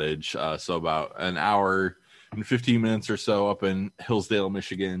the cottage. So about an hour and 15 minutes or so up in Hillsdale,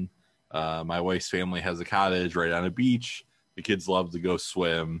 Michigan. My wife's family has a cottage right on a beach. The kids love to go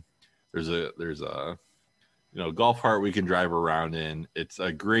swim. There's a golf cart we can drive around in. It's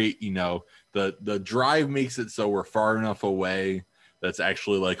a great, the drive makes it so we're far enough away that's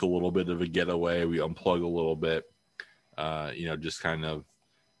actually like a little bit of a getaway. We unplug a little bit, just kind of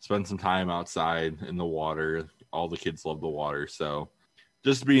spend some time outside in the water. All the kids love the water, so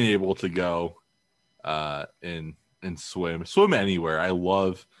just being able to go and swim anywhere. I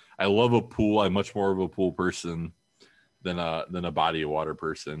love a pool. I'm much more of a pool person than a body of water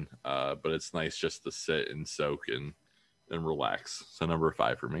person, but it's nice just to sit and soak and relax. So number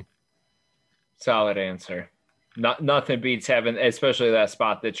 5 for me. Solid answer. Nothing beats having, especially that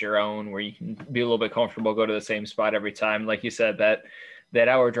spot that's your own, where you can be a little bit comfortable, go to the same spot every time. Like you said, that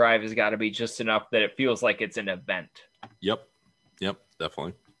hour drive has got to be just enough that it feels like it's an event. Yep,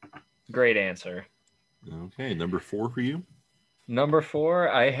 definitely. Great answer. Okay, number 4 for you. Number 4,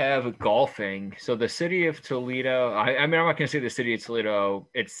 I have golfing. So the city of Toledo, I mean, I'm not going to say the city of Toledo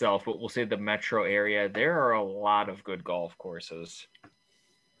itself, but we'll say the metro area. There are a lot of good golf courses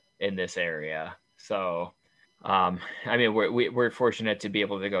in this area. So, I mean, we're fortunate to be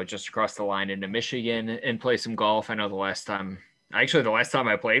able to go just across the line into Michigan and play some golf. I know the last time I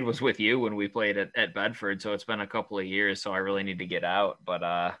played was with you when we played at Bedford. So it's been a couple of years. So I really need to get out.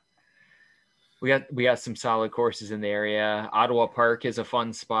 But we got some solid courses in the area. Ottawa Park is a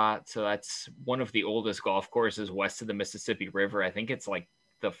fun spot. So that's one of the oldest golf courses west of the Mississippi River. I think it's like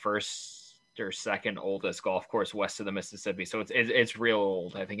the first or second oldest golf course west of the Mississippi. So it's real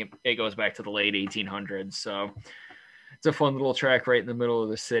old. I think it goes back to the late 1800s. So it's a fun little track right in the middle of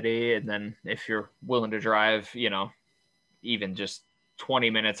the city. And then if you're willing to drive, even just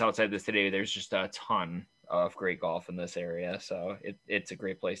 20 minutes outside the city, there's just a ton of great golf in this area. So it's a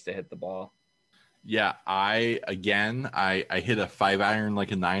great place to hit the ball. Yeah, I hit a 5-iron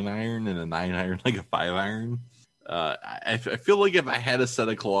like a 9-iron and a 9-iron like a 5-iron. I feel like if I had a set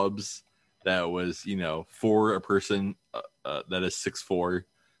of clubs that was, for a person that is 6'4",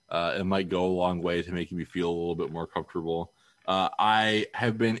 it might go a long way to making me feel a little bit more comfortable. I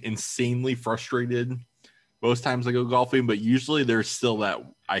have been insanely frustrated most times I go golfing, but usually there's still that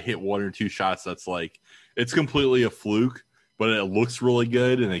I hit 1 or 2 shots that's like, it's completely a fluke, but it looks really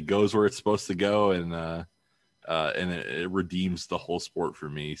good and it goes where it's supposed to go, and it redeems the whole sport for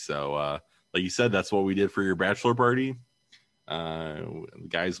me. So like you said, that's what we did for your bachelor party. The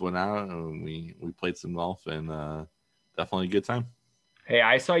guys went out and we played some golf, and definitely a good time. Hey,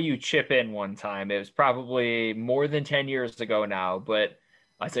 I saw you chip in one time. It was probably more than 10 years ago now, but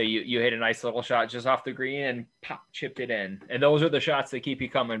I say you hit a nice little shot just off the green and pop, chipped it in. And those are the shots that keep you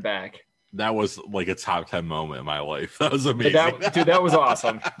coming back. That was like a top 10 moment in my life. That was amazing. That was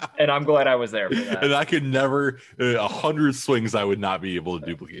awesome. And I'm glad I was there for that. And I could never, 100 swings, I would not be able to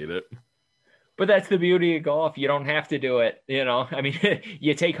duplicate it. But that's the beauty of golf. You don't have to do it. I mean,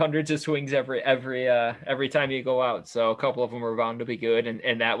 you take hundreds of swings every time you go out. So a couple of them are bound to be good,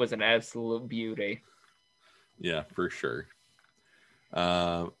 and that was an absolute beauty. Yeah, for sure.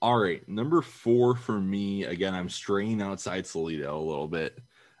 All right, number 4 for me. Again, I'm straying outside Toledo a little bit,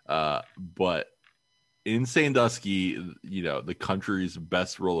 but in Sandusky, the country's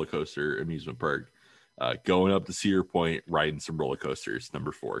best roller coaster amusement park. Going up to Cedar Point, riding some roller coasters.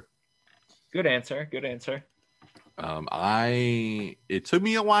 Number 4. Good answer. It took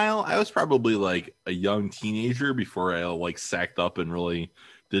me a while. I was probably like a young teenager before I like sacked up and really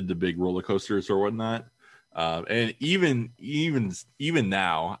did the big roller coasters or whatnot. And even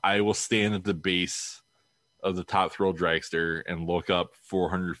now, I will stand at the base of the Top Thrill Dragster and look up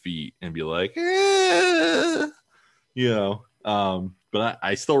 400 feet and be like, but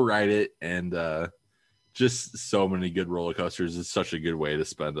I still ride it, and just so many good roller coasters. It's such a good way to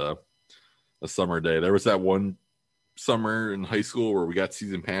spend a summer day. There was that one summer in high school where we got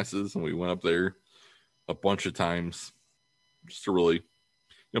season passes and we went up there a bunch of times just to really,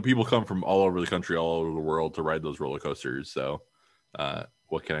 people come from all over the country, all over the world to ride those roller coasters. So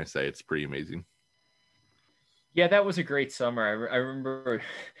what can I say? It's pretty amazing. Yeah, that was a great summer. I remember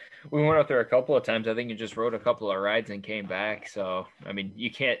we went up there a couple of times. I think you just rode a couple of rides and came back. So, I mean, you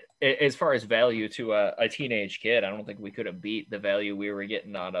can't, as far as value to a teenage kid, I don't think we could have beat the value we were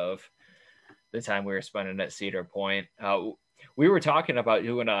getting out of the time we were spending at Cedar Point. We were talking about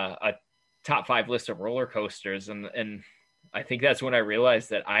doing a top 5 list of roller coasters, and I think that's when I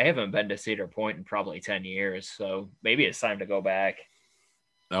realized that I haven't been to Cedar Point in probably 10 years. So maybe it's time to go back.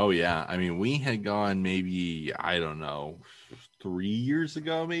 Oh yeah. I mean, we had gone maybe, I don't know, 3 years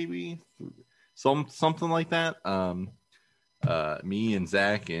ago, maybe something like that. Me and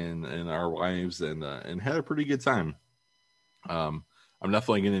Zach and our wives and had a pretty good time. I'm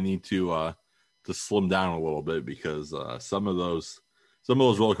definitely going to need to slim down a little bit because some of those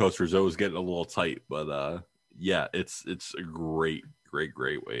roller coasters always get a little tight, but yeah, it's a great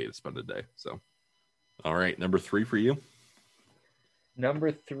way to spend a day. So, all right, number 3 for you.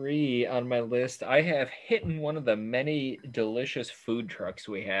 Number 3 on my list, I have hitting one of the many delicious food trucks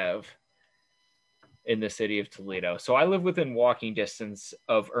we have in the city of Toledo. So I live within walking distance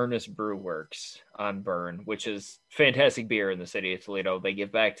of Ernest Brew Works on Burn, which is fantastic beer in the city of Toledo. They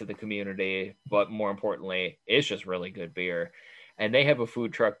give back to the community, but more importantly, it's just really good beer. And they have a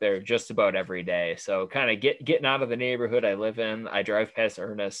food truck there just about every day. So kind of getting out of the neighborhood I live in, I drive past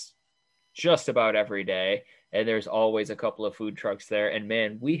Ernest just about every day. And there's always a couple of food trucks there. And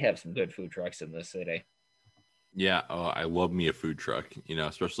man, we have some good food trucks in this city. Yeah, I love me a food truck,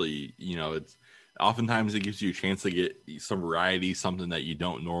 especially, it's oftentimes it gives you a chance to get some variety, something that you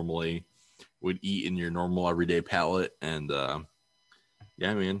don't normally would eat in your normal everyday palate. And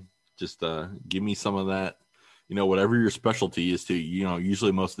yeah, man, just give me some of that, whatever your specialty is to,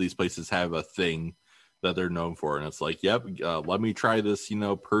 usually most of these places have a thing that they're known for. And it's like, yep, let me try this,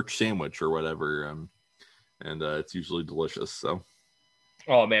 perch sandwich or whatever. And it's usually delicious. So,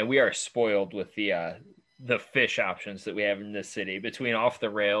 oh man, we are spoiled with the fish options that we have in this city. Between Off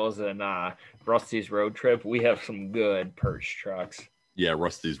the Rails and Rusty's Road Trip, we have some good perch trucks. Yeah,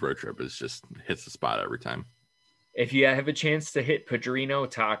 Rusty's Road Trip is just hits the spot every time. If you have a chance to hit Padrino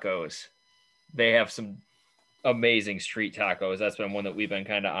Tacos, they have some amazing street tacos. That's been one that we've been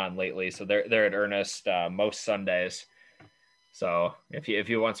kind of on lately. So they're at Ernest most Sundays. So if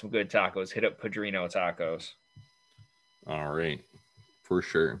you want some good tacos, hit up Padrino Tacos. All right, for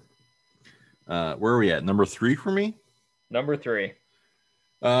sure. Where are we at? Number 3 for me? Number 3.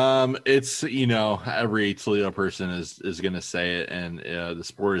 It's, every Toledo person is going to say it, and the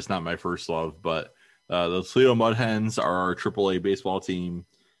sport is not my first love, but the Toledo Mud Hens are our AAA baseball team,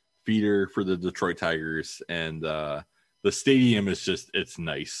 feeder for the Detroit Tigers, and the stadium is it's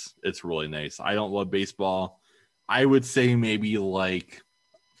nice. It's really nice. I don't love baseball. I would say maybe like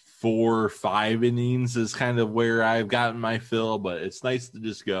 4 or 5 innings is kind of where I've gotten my fill, but it's nice to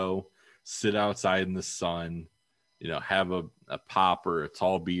just go sit outside in the sun, have a pop or a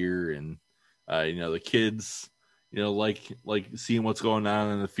tall beer, and the kids, like seeing what's going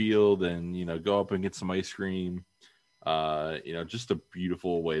on in the field, and go up and get some ice cream. Just a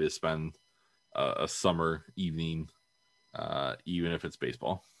beautiful way to spend a summer evening, even if it's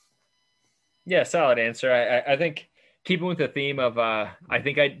baseball. Yeah, solid answer. I think keeping with the theme of I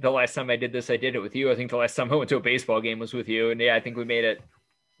think the last time I did this, I did it with you. I think the last time I went to a baseball game was with you, and yeah, I think we made it.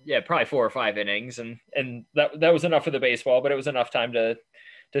 Yeah, probably 4 or 5 innings, and that was enough for the baseball, but it was enough time to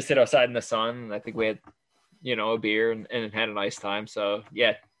sit outside in the sun. And I think we had, a beer and had a nice time. So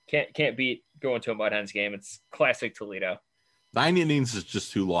yeah, can't beat going to a Mud Hens game. It's classic Toledo. 9 innings is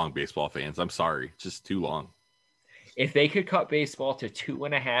just too long, baseball fans. I'm sorry. Just too long. If they could cut baseball to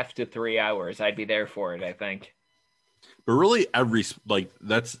 2.5 to 3 hours, I'd be there for it, I think. But really,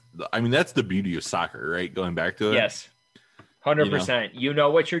 that's the beauty of soccer, right? Going back to it. Yes, 100%. You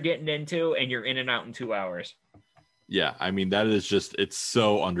know what you're getting into, and you're in and out in 2 hours. Yeah, I mean, that is just, it's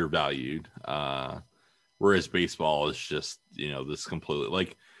so undervalued. Whereas baseball is just, this completely,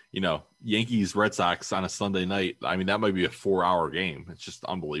 like, Yankees, Red Sox on a Sunday night. I mean, that might be a 4-hour game. It's just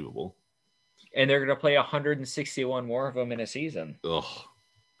unbelievable. And they're going to play 161 more of them in a season. Ugh,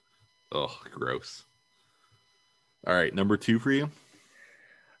 gross. All right, number 2 for you?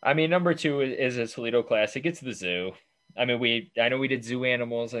 I mean, number 2 is a Toledo classic. It's the zoo. I mean, I know we did zoo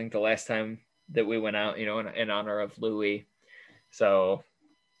animals, I think, the last time that we went out, in honor of Louis. So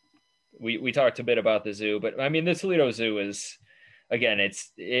we talked a bit about the zoo, but I mean, the Toledo Zoo is, again,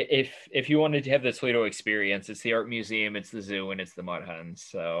 it's, if you wanted to have the Toledo experience, it's the art museum, it's the zoo, and it's the Mud Hens.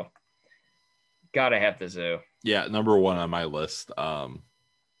 So gotta have the zoo. Yeah, number 1 on my list.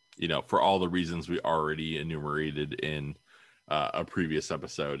 For all the reasons we already enumerated in a previous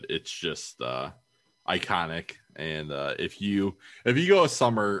episode, it's just iconic. And if you go a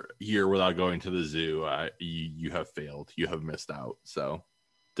summer here without going to the zoo, you have failed. You have missed out. So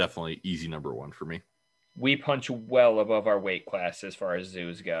definitely easy number 1 for me. We punch well above our weight class as far as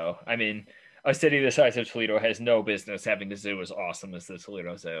zoos go. I mean, a city the size of Toledo has no business having a zoo as awesome as the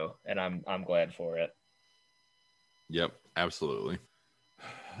Toledo Zoo, and I'm glad for it. Yep, absolutely.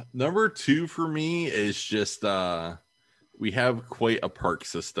 Number 2 for me is just we have quite a park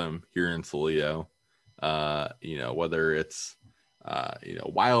system here in Toledo. Whether it's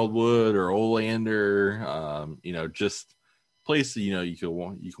Wildwood or Olander, just place you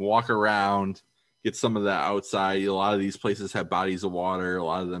can walk around, get some of that outside. A lot of these places have bodies of water. A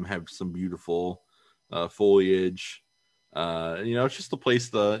lot of them have some beautiful foliage. It's just a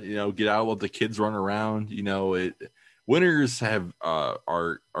place to get out, let the kids run around. Winters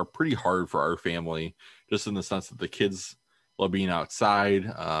are pretty hard for our family, just in the sense that the kids love being outside.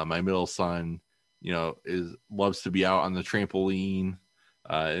 My middle son, loves to be out on the trampoline.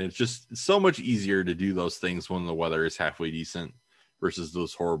 And it's just so much easier to do those things when the weather is halfway decent versus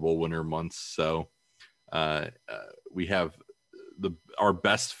those horrible winter months. So we have our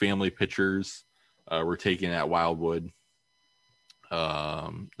best family pictures we're taking at Wildwood.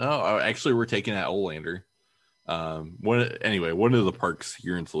 No, actually we're taking at Olander. One of the parks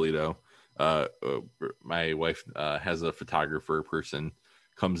here in Toledo. My wife has a photographer person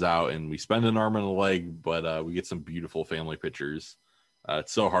comes out, and we spend an arm and a leg, but we get some beautiful family pictures.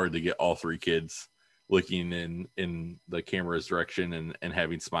 It's so hard to get all 3 kids looking in the camera's direction and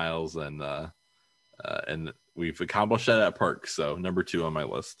having smiles, and we've accomplished that at parks. So number 2 on my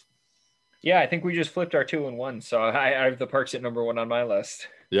list. Yeah, I think we just flipped our 2 and 1. So I have the parks at number 1 on my list.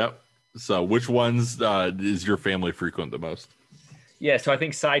 Yep. So which ones is your family frequent the most? Yeah, so I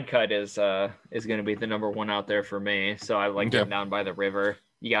think Sidecut is going to be the number 1 out there for me. So I like getting down by the river.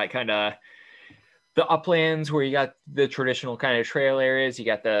 You got kind of the uplands where you got the traditional kind of trail areas. You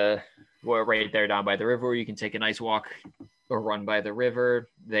got right there down by the river where you can take a nice walk or run by the river.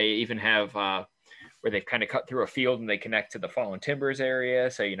 They even have where they've kind of cut through a field and they connect to the Fallen Timbers area.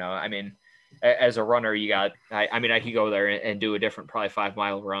 So, as a runner, I could go there and do a different, probably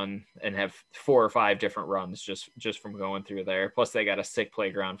 5-mile run and have 4 or 5 different runs just from going through there. Plus they got a sick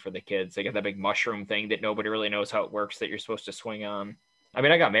playground for the kids. They got that big mushroom thing that nobody really knows how it works that you're supposed to swing on. I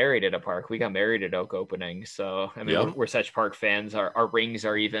mean, I got married at a park. We got married at Oak Opening. So, we're such park fans. Our rings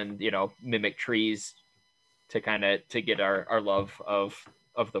are even, mimic trees to get our love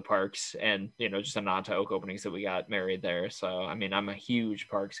of the parks, and, just a nod to Oak Openings that we got married there. So, I'm a huge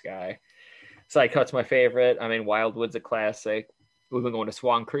parks guy. Sidecut's my favorite. Wildwood's a classic. We've been going to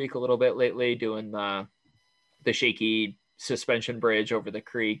Swan Creek a little bit lately, doing the shaky suspension bridge over the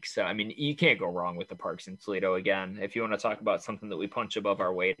creek. So, you can't go wrong with the parks in Toledo. Again, if you want to talk about something that we punch above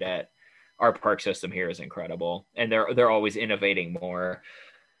our weight at, our park system here is incredible, and they're always innovating more.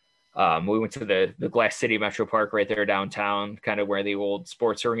 We went to the Glass City Metro Park right there downtown, kind of where the old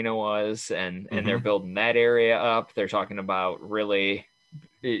sports arena was, and they're building that area up. They're talking about really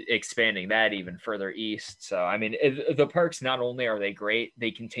expanding that even further east. So, the parks, not only are they great,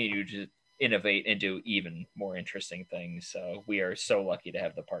 they continue to innovate and do even more interesting things. So we are so lucky to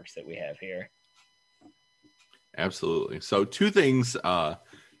have the parks that we have here. Absolutely. So 2 things, 2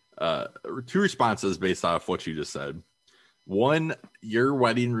 responses based off what you just said. 1, your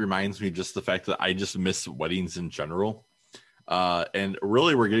wedding reminds me just the fact that I just miss weddings in general. And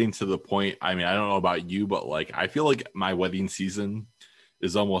really we're getting to the point. I don't know about you, but I feel like my wedding season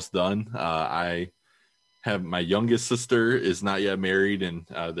is almost done. have my youngest sister is not yet married, and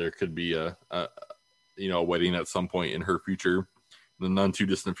there could be a wedding at some point in her future, the none too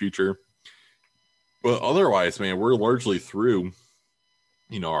distant future. But otherwise, man, we're largely through,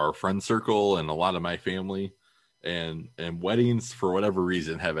 our friend circle and a lot of my family, and weddings for whatever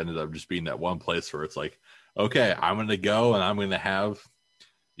reason have ended up just being that one place where it's like, okay, I'm going to go and I'm going to have,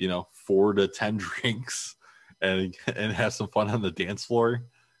 4 to 10 drinks and have some fun on the dance floor.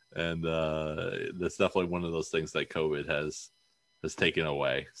 And that's definitely one of those things that COVID has taken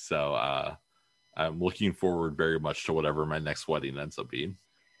away. So I'm looking forward very much to whatever my next wedding ends up being.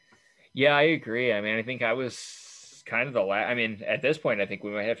 Yeah, I agree. I mean, I think I was kind of the last. I mean, at this point, I think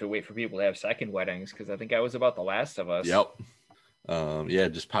we might have to wait for people to have second weddings because I think I was about the last of us. Yep. It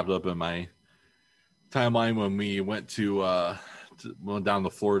just popped up in my timeline when we went went down to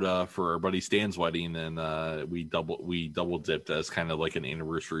Florida for our buddy Stan's wedding, and we double dipped as kind of like an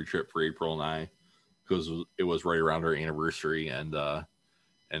anniversary trip for April and I, because it was right around our anniversary, and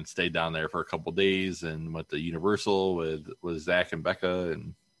stayed down there for a couple days and went to Universal with Zach and Becca,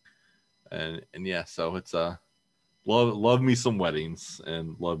 and yeah, so it's love me some weddings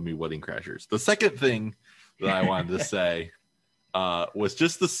and love me wedding crashers. The second thing that I wanted to say was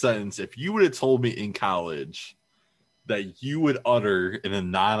just the sentence. If you would have told me in college that you would utter in a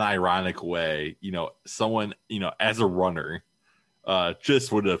non-ironic way, someone, as a runner,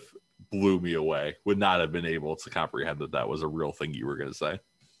 just would have blew me away, would not have been able to comprehend that was a real thing you were going to say.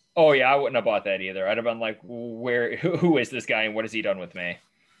 Oh yeah, I wouldn't have bought that either. I'd have been like, who is this guy and what has he done with me?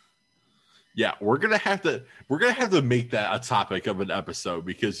 Yeah, we're gonna have to make that a topic of an episode,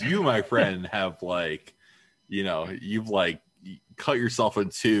 because you, my friend, have you've cut yourself in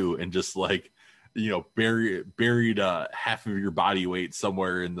two and just buried half of your body weight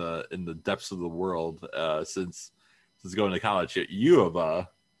somewhere in the depths of the world since going to college. You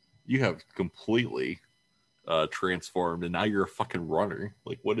have completely transformed, and now you're a fucking runner.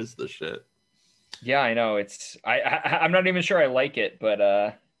 Like, what is this shit? Yeah, I know. I'm not even sure I like it,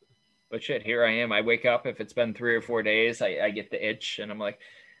 but shit, here I am. I wake up, if it's been 3 or 4 days, I get the itch, and I'm like,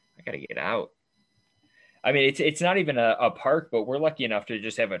 I gotta get out. I mean, it's not even a park, but we're lucky enough to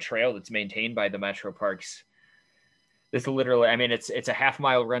just have a trail that's maintained by the Metro Parks. This literally, I mean, it's a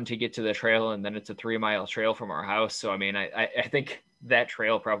half-mile run to get to the trail, and then it's a 3-mile trail from our house. So, I mean, I think that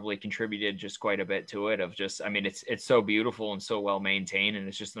trail probably contributed just quite a bit to it. It's so beautiful and so well maintained, and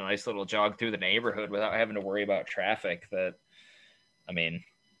it's just a nice little jog through the neighborhood without having to worry about traffic.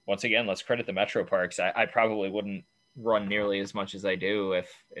 Once again, let's credit the Metro Parks. I probably wouldn't run nearly as much as I do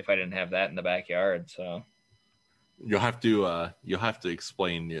if I didn't have that in the backyard. So you'll have to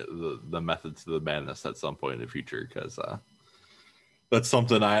explain the methods of the madness at some point in the future, because that's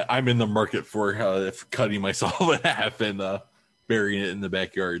something I'm in the market for, if cutting myself in half and burying it in the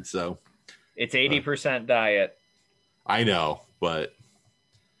backyard. So it's 80% diet. I know, and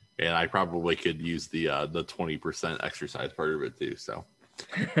I probably could use the 20% exercise part of it too. So.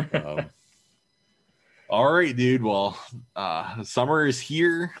 All right, dude. Well, summer is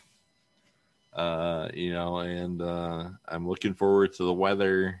here, and I'm looking forward to the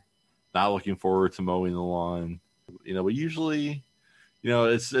weather, not looking forward to mowing the lawn. But usually,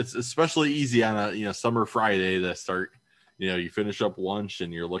 it's especially easy on a, summer Friday to start, you finish up lunch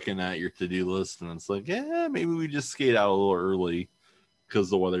and you're looking at your to-do list, and it's like, yeah, maybe we just skate out a little early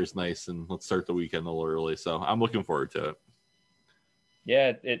because the weather's nice, and let's start the weekend a little early. So I'm looking forward to it.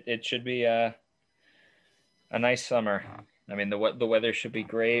 Yeah, it should be a nice summer. I mean, the weather should be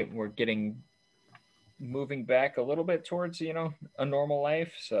great. We're moving back a little bit towards, a normal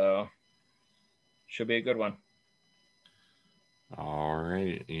life. So should be a good one. All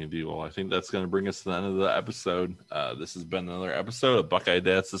right, Andy. Well, I think that's going to bring us to the end of the episode. This has been another episode of Buckeye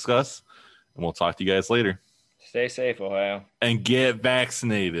Dads Discuss, and we'll talk to you guys later. Stay safe, Ohio. And get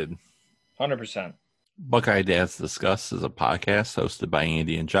vaccinated. 100%. Buckeye Dads Discuss is a podcast hosted by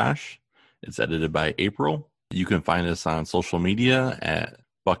Andy and Josh. It's edited by April. You can find us on social media at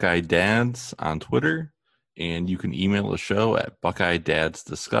Buckeye Dads on Twitter, and you can email the show at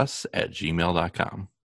buckeyedadsdiscuss@gmail.com.